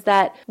this is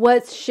that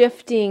what's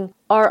shifting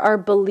are our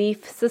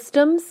belief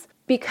systems,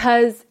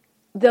 because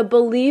the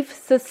belief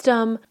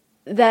system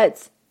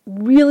that's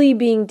really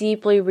being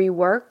deeply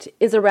reworked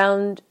is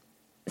around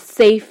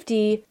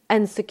safety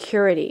and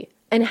security,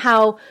 and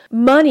how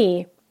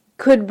money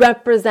could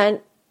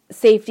represent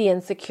safety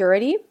and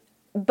security.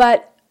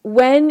 But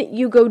when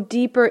you go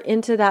deeper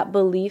into that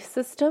belief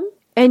system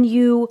and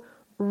you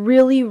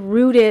really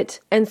root it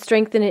and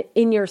strengthen it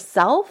in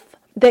yourself,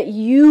 that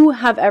you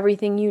have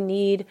everything you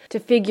need to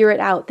figure it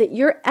out, that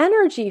your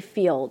energy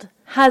field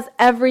has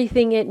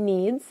everything it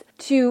needs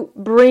to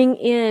bring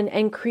in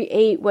and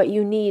create what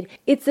you need.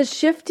 It's a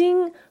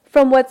shifting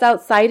from what's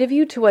outside of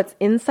you to what's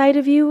inside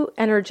of you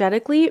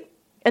energetically.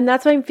 And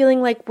that's why I'm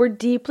feeling like we're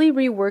deeply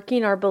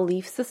reworking our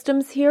belief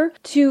systems here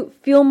to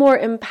feel more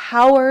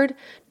empowered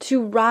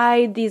to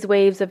ride these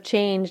waves of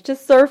change, to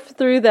surf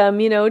through them,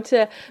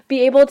 to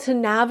be able to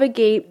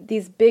navigate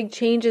these big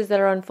changes that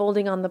are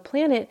unfolding on the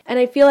planet. And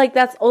I feel like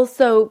that's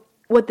also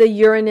what the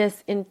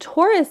Uranus in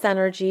Taurus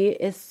energy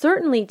is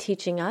certainly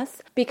teaching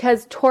us,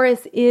 because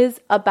Taurus is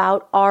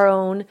about our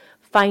own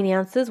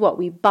finances, what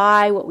we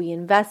buy, what we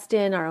invest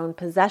in, our own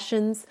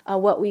possessions,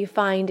 what we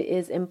find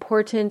is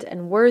important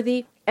and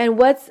worthy. And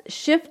what's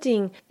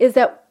shifting is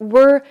that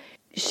we're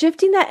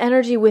shifting that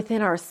energy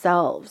within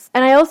ourselves.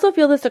 And I also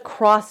feel this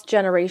across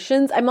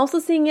generations. I'm also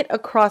seeing it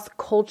across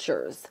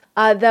cultures,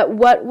 that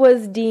what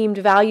was deemed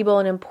valuable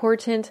and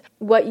important,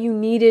 what you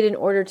needed in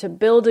order to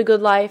build a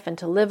good life and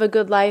to live a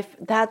good life,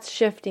 that's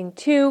shifting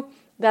too.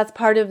 That's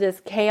part of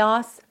this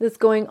chaos that's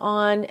going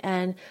on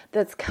and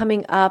that's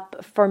coming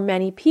up for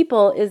many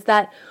people, is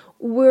that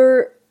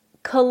we're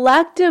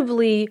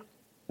collectively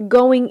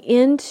going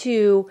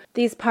into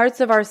these parts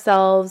of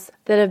ourselves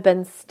that have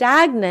been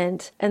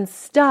stagnant and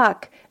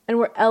stuck, and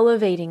we're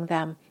elevating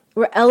them.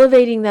 We're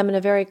elevating them in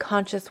a very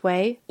conscious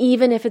way,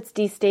 even if it's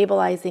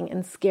destabilizing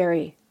and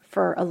scary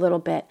for a little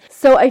bit.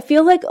 So I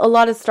feel like a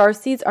lot of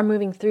starseeds are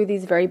moving through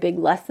these very big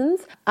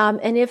lessons.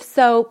 And if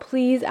so,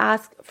 please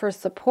ask for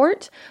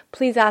support.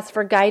 Please ask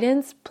for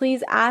guidance.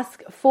 Please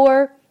ask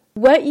for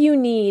what you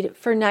need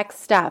for next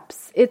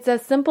steps. It's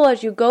as simple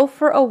as you go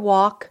for a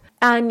walk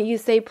and you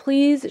say,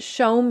 please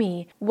show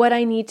me what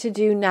I need to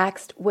do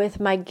next with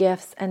my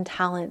gifts and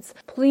talents.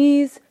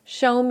 Please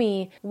show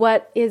me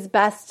what is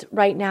best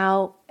right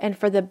now and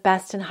for the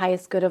best and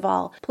highest good of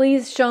all.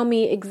 Please show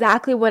me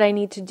exactly what I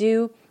need to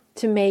do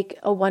to make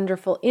a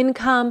wonderful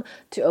income,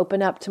 to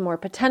open up to more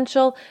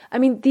potential. I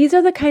mean, these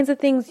are the kinds of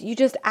things you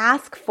just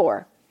ask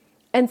for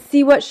and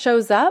see what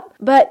shows up.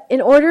 But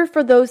in order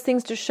for those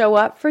things to show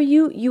up for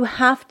you, you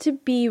have to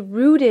be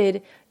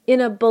rooted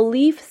in a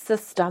belief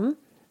system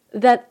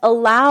that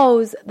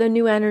allows the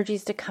new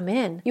energies to come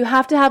in. You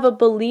have to have a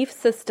belief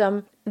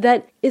system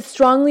that is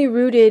strongly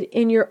rooted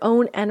in your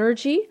own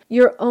energy,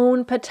 your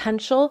own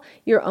potential,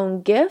 your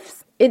own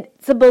gifts.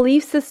 It's a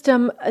belief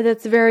system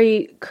that's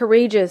very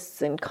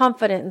courageous and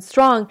confident and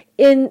strong,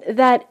 in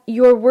that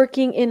you're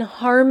working in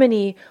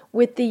harmony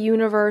with the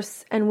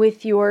universe and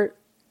with your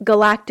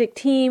galactic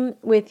team,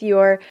 with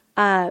your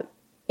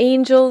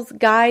angels,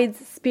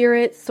 guides,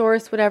 spirit,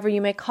 source, whatever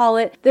you may call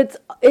it.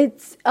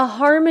 It's a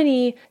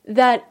harmony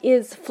that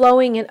is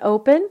flowing and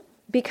open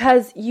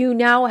because you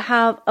now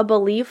have a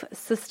belief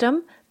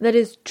system that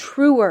is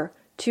truer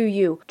to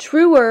you,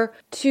 truer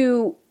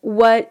to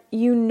what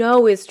you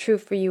know is true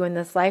for you in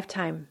this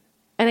lifetime.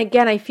 And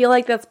again, I feel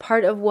like that's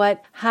part of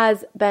what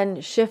has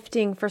been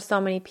shifting for so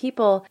many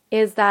people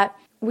is that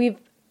we've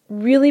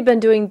really been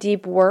doing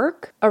deep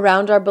work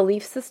around our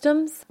belief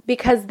systems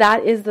because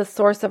that is the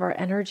source of our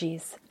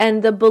energies.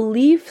 And the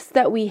beliefs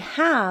that we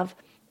have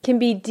can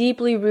be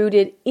deeply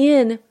rooted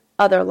in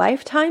other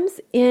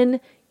lifetimes, in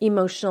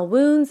emotional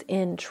wounds,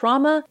 in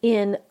trauma,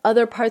 in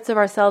other parts of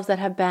ourselves that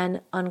have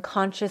been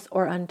unconscious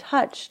or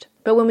untouched.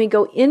 But when we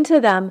go into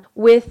them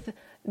with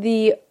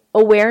the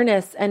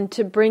awareness and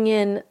to bring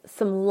in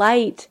some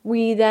light,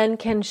 we then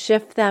can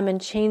shift them and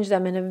change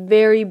them in a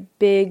very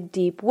big,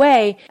 deep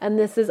way. And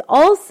this is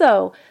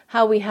also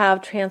how we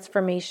have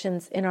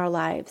transformations in our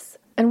lives.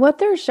 And what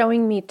they're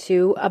showing me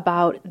too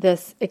about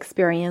this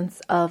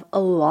experience of a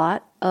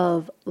lot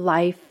of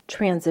life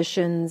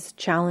transitions,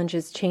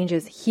 challenges,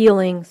 changes,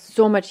 healing,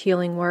 so much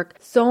healing work,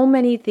 so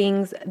many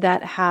things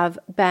that have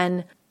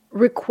been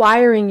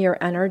requiring your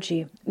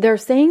energy. They're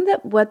saying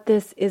that what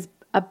this is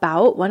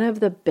about, one of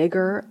the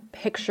bigger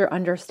picture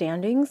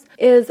understandings,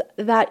 is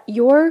that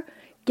you're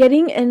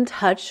getting in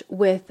touch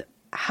with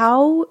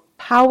how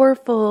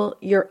powerful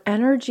your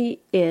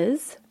energy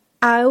is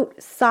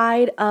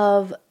outside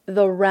of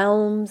the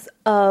realms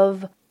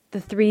of the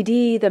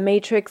 3D, the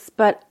matrix,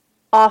 but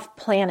off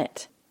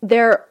planet.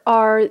 There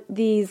are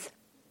these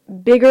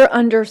bigger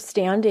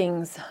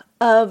understandings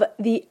of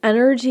the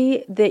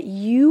energy that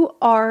you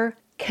are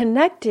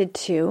connected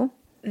to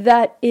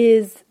that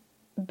is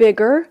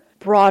bigger,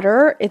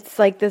 broader. It's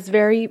like this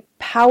very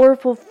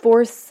powerful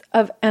force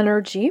of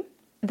energy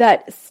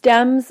that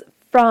stems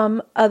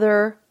from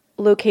other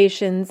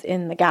locations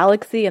in the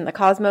galaxy and the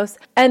cosmos,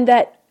 and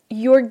that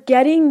you're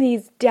getting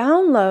these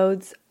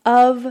downloads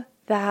of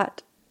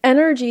that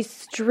energy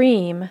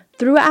stream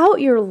throughout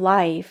your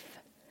life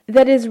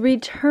that is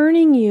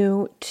returning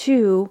you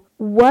to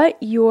what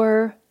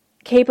you're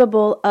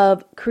capable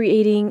of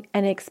creating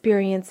and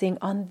experiencing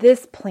on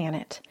this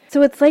planet.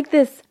 So it's like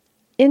this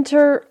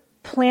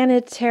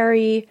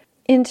interplanetary,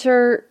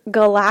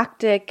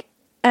 intergalactic,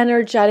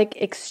 energetic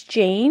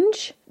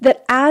exchange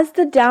that as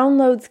the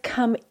downloads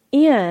come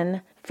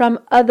in from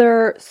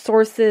other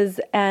sources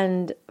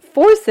and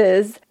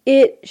forces,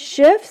 it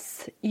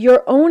shifts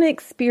your own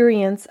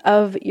experience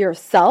of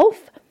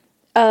yourself,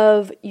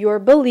 of your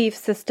belief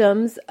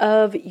systems,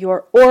 of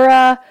your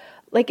aura.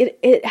 Like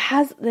it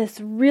has this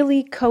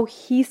really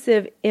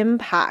cohesive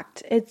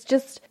impact. It's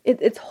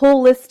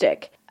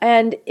holistic.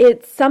 And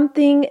it's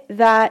something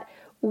that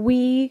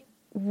we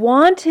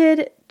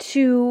wanted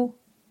to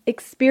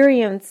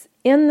experience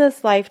in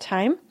this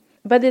lifetime,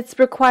 but it's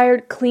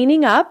required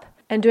cleaning up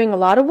and doing a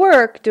lot of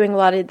work, doing a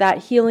lot of that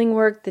healing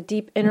work, the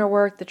deep inner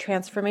work, the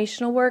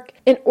transformational work,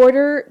 in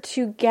order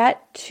to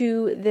get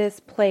to this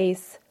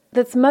place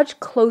that's much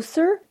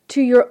closer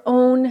to your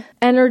own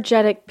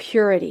energetic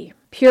purity.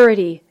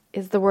 Purity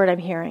is the word I'm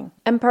hearing.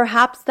 And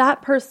perhaps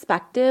that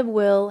perspective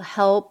will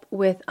help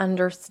with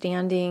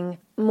understanding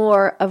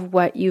more of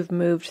what you've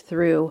moved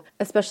through,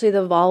 especially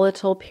the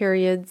volatile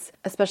periods,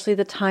 especially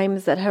the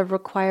times that have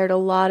required a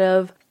lot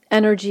of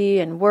energy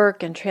and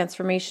work and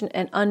transformation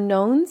and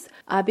unknowns,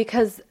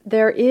 because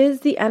there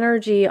is the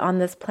energy on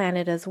this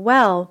planet as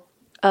well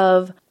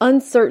of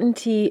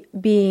uncertainty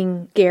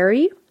being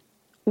scary,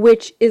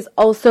 which is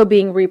also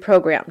being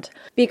reprogrammed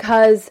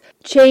because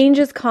change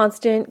is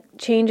constant,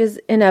 change is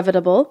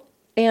inevitable.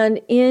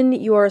 And in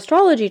your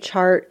astrology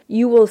chart,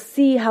 you will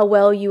see how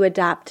well you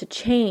adapt to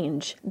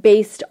change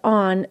based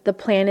on the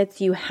planets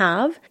you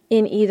have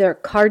in either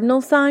cardinal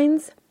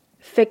signs,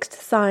 fixed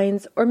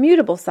signs, or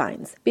mutable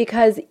signs,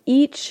 because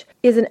each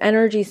is an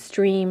energy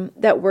stream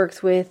that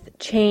works with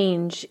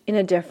change in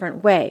a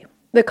different way.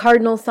 The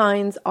cardinal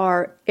signs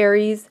are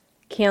Aries,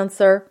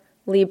 Cancer,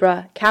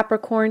 Libra,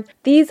 Capricorn.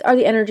 These are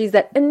the energies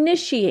that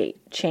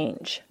initiate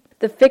change.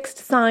 The fixed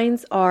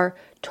signs are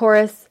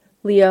Taurus,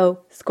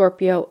 Leo,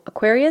 Scorpio,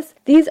 Aquarius.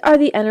 These are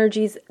the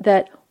energies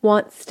that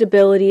want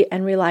stability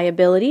and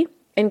reliability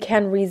and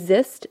can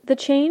resist the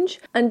change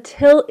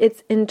until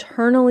it's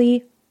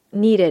internally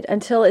needed,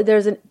 until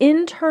there's an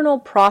internal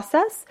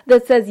process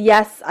that says,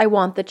 yes, I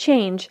want the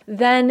change.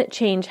 Then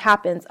change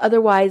happens.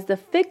 Otherwise, the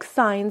fixed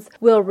signs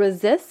will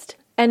resist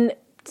and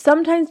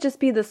sometimes just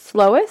be the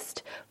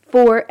slowest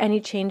for any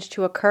change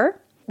to occur.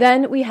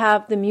 Then we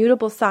have the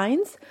mutable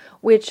signs,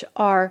 which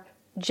are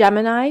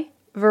Gemini,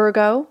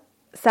 Virgo,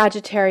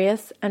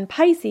 Sagittarius, and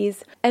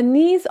Pisces. And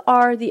these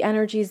are the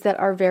energies that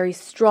are very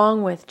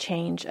strong with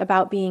change,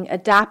 about being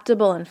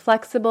adaptable and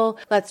flexible.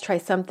 Let's try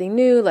something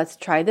new. Let's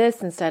try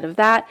this instead of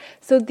that.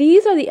 So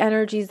these are the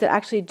energies that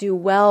actually do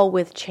well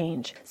with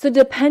change. So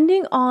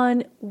depending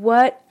on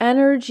what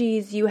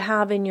energies you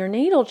have in your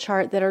natal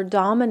chart that are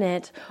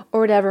dominant,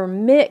 or whatever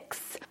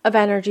mix of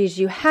energies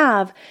you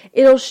have,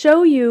 it'll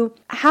show you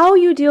how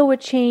you deal with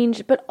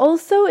change, but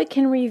also it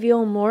can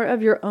reveal more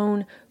of your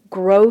own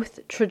growth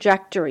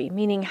trajectory,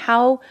 meaning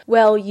how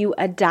well you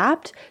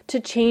adapt to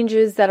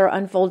changes that are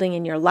unfolding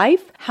in your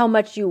life, how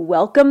much you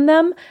welcome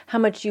them, how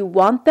much you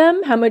want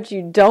them, how much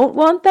you don't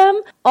want them.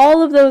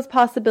 All of those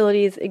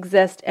possibilities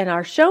exist and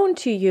are shown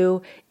to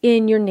you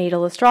in your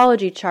natal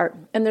astrology chart.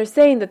 And they're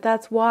saying that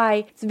that's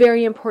why it's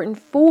very important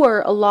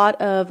for a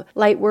lot of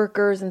light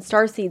workers and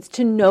starseeds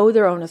to know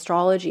their own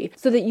astrology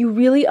so that you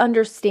really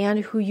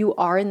understand who you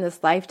are in this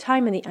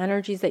lifetime and the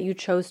energies that you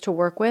chose to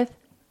work with,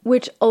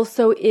 which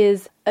also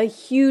is a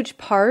huge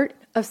part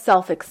of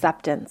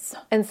self-acceptance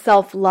and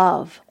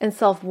self-love and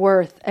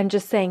self-worth, and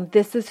just saying,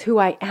 this is who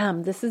I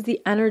am. This is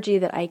the energy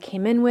that I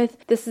came in with.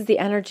 This is the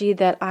energy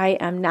that I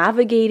am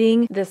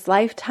navigating this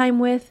lifetime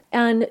with,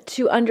 and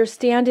to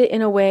understand it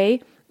in a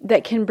way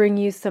that can bring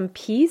you some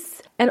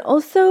peace and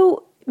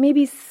also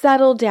maybe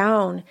settle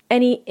down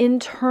any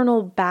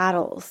internal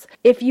battles.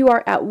 If you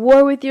are at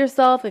war with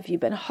yourself, if you've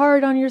been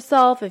hard on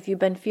yourself, if you've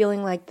been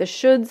feeling like the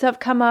shoulds have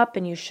come up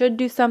and you should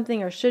do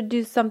something or should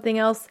do something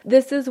else,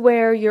 this is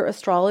where your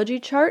astrology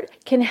chart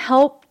can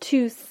help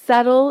to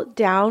settle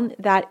down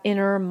that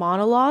inner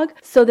monologue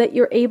so that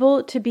you're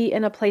able to be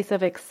in a place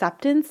of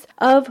acceptance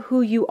of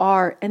who you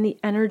are and the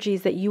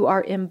energies that you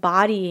are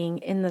embodying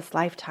in this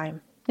lifetime.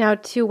 Now,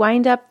 to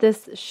wind up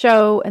this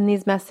show and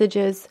these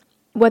messages,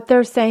 what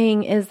they're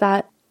saying is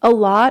that a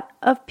lot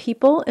of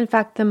people, in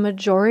fact, the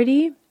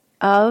majority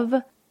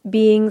of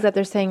beings that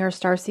they're saying are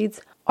starseeds,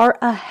 are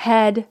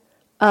ahead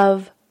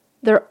of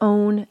their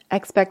own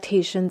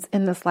expectations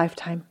in this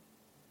lifetime.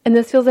 And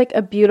this feels like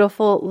a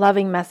beautiful,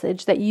 loving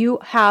message that you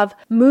have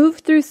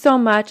moved through so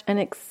much and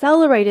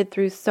accelerated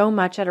through so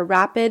much at a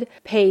rapid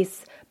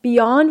pace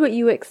beyond what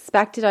you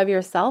expected of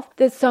yourself,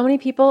 that so many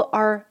people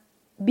are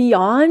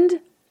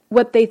beyond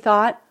what they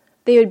thought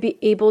they would be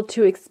able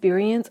to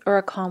experience or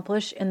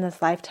accomplish in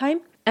this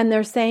lifetime. And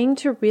they're saying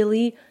to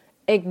really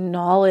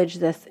acknowledge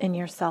this in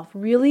yourself,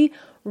 really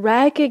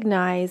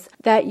recognize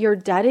that your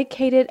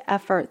dedicated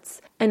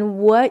efforts and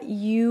what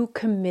you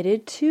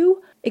committed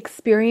to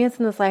experience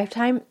in this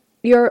lifetime,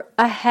 you're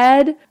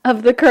ahead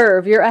of the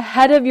curve. You're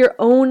ahead of your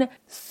own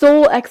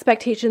soul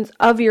expectations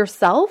of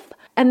yourself.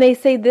 And they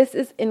say this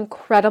is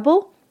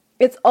incredible.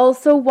 It's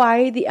also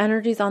why the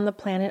energies on the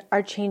planet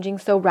are changing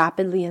so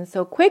rapidly and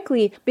so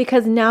quickly,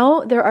 because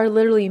now there are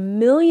literally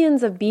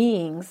millions of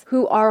beings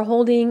who are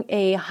holding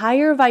a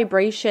higher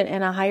vibration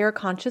and a higher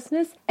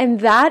consciousness. And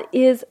that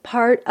is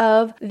part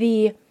of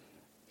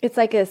it's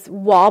like this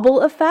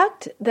wobble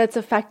effect that's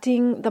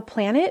affecting the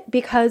planet,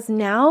 because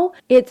now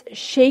it's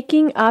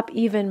shaking up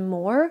even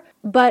more,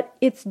 but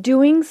it's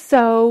doing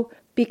so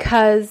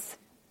because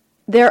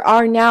there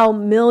are now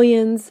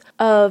millions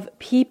of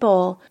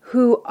people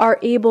who are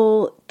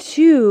able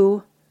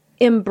to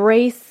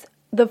embrace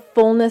the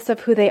fullness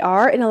of who they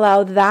are and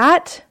allow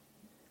that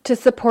to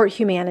support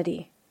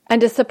humanity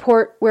and to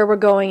support where we're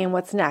going and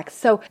what's next.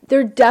 So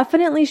they're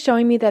definitely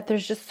showing me that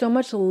there's just so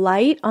much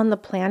light on the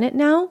planet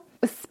now,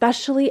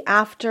 especially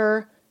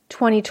after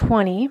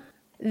 2020,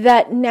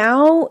 that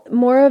now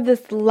more of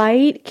this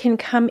light can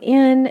come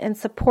in and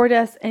support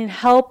us and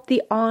help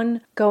the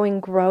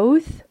ongoing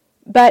growth.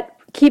 But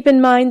keep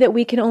in mind that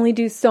we can only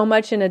do so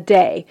much in a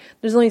day.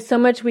 There's only so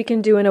much we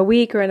can do in a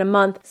week or in a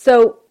month.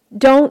 So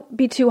don't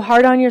be too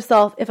hard on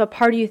yourself if a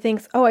part of you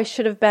thinks, oh, I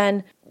should have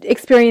been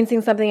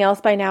experiencing something else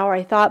by now, or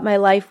I thought my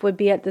life would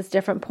be at this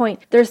different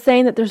point. They're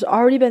saying that there's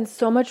already been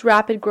so much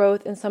rapid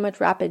growth and so much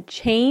rapid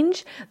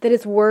change that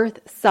it's worth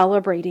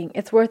celebrating.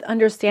 It's worth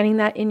understanding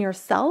that in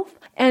yourself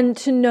and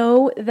to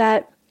know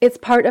that it's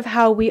part of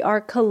how we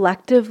are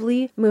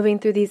collectively moving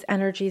through these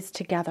energies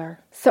together.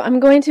 So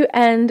I'm going to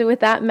end with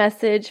that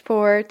message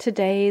for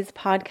today's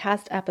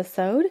podcast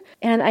episode.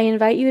 And I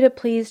invite you to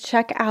please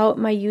check out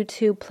my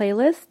YouTube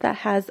playlist that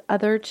has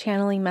other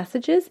channeling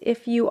messages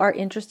if you are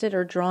interested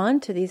or drawn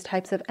to these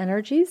types of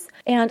energies.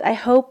 And I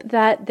hope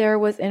that there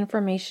was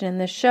information in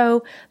this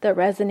show that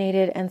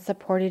resonated and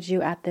supported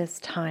you at this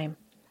time.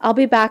 I'll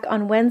be back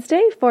on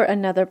Wednesday for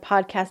another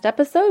podcast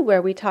episode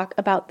where we talk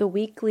about the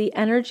weekly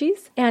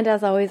energies. And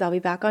as always, I'll be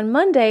back on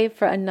Monday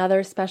for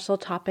another special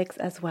topics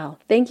as well.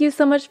 Thank you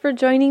so much for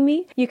joining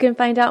me. You can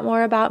find out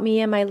more about me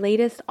and my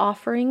latest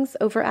offerings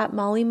over at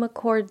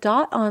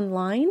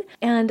mollymccord.online.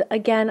 And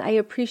again, I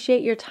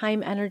appreciate your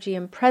time, energy,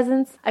 and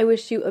presence. I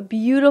wish you a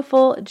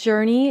beautiful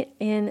journey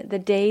in the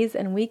days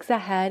and weeks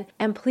ahead.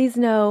 And please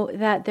know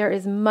that there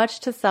is much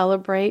to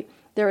celebrate.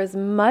 There is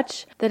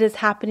much that is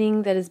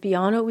happening that is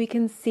beyond what we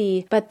can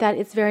see, but that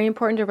it's very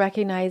important to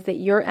recognize that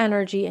your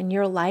energy and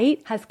your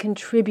light has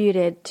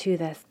contributed to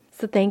this.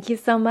 So thank you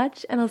so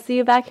much, and I'll see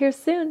you back here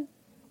soon.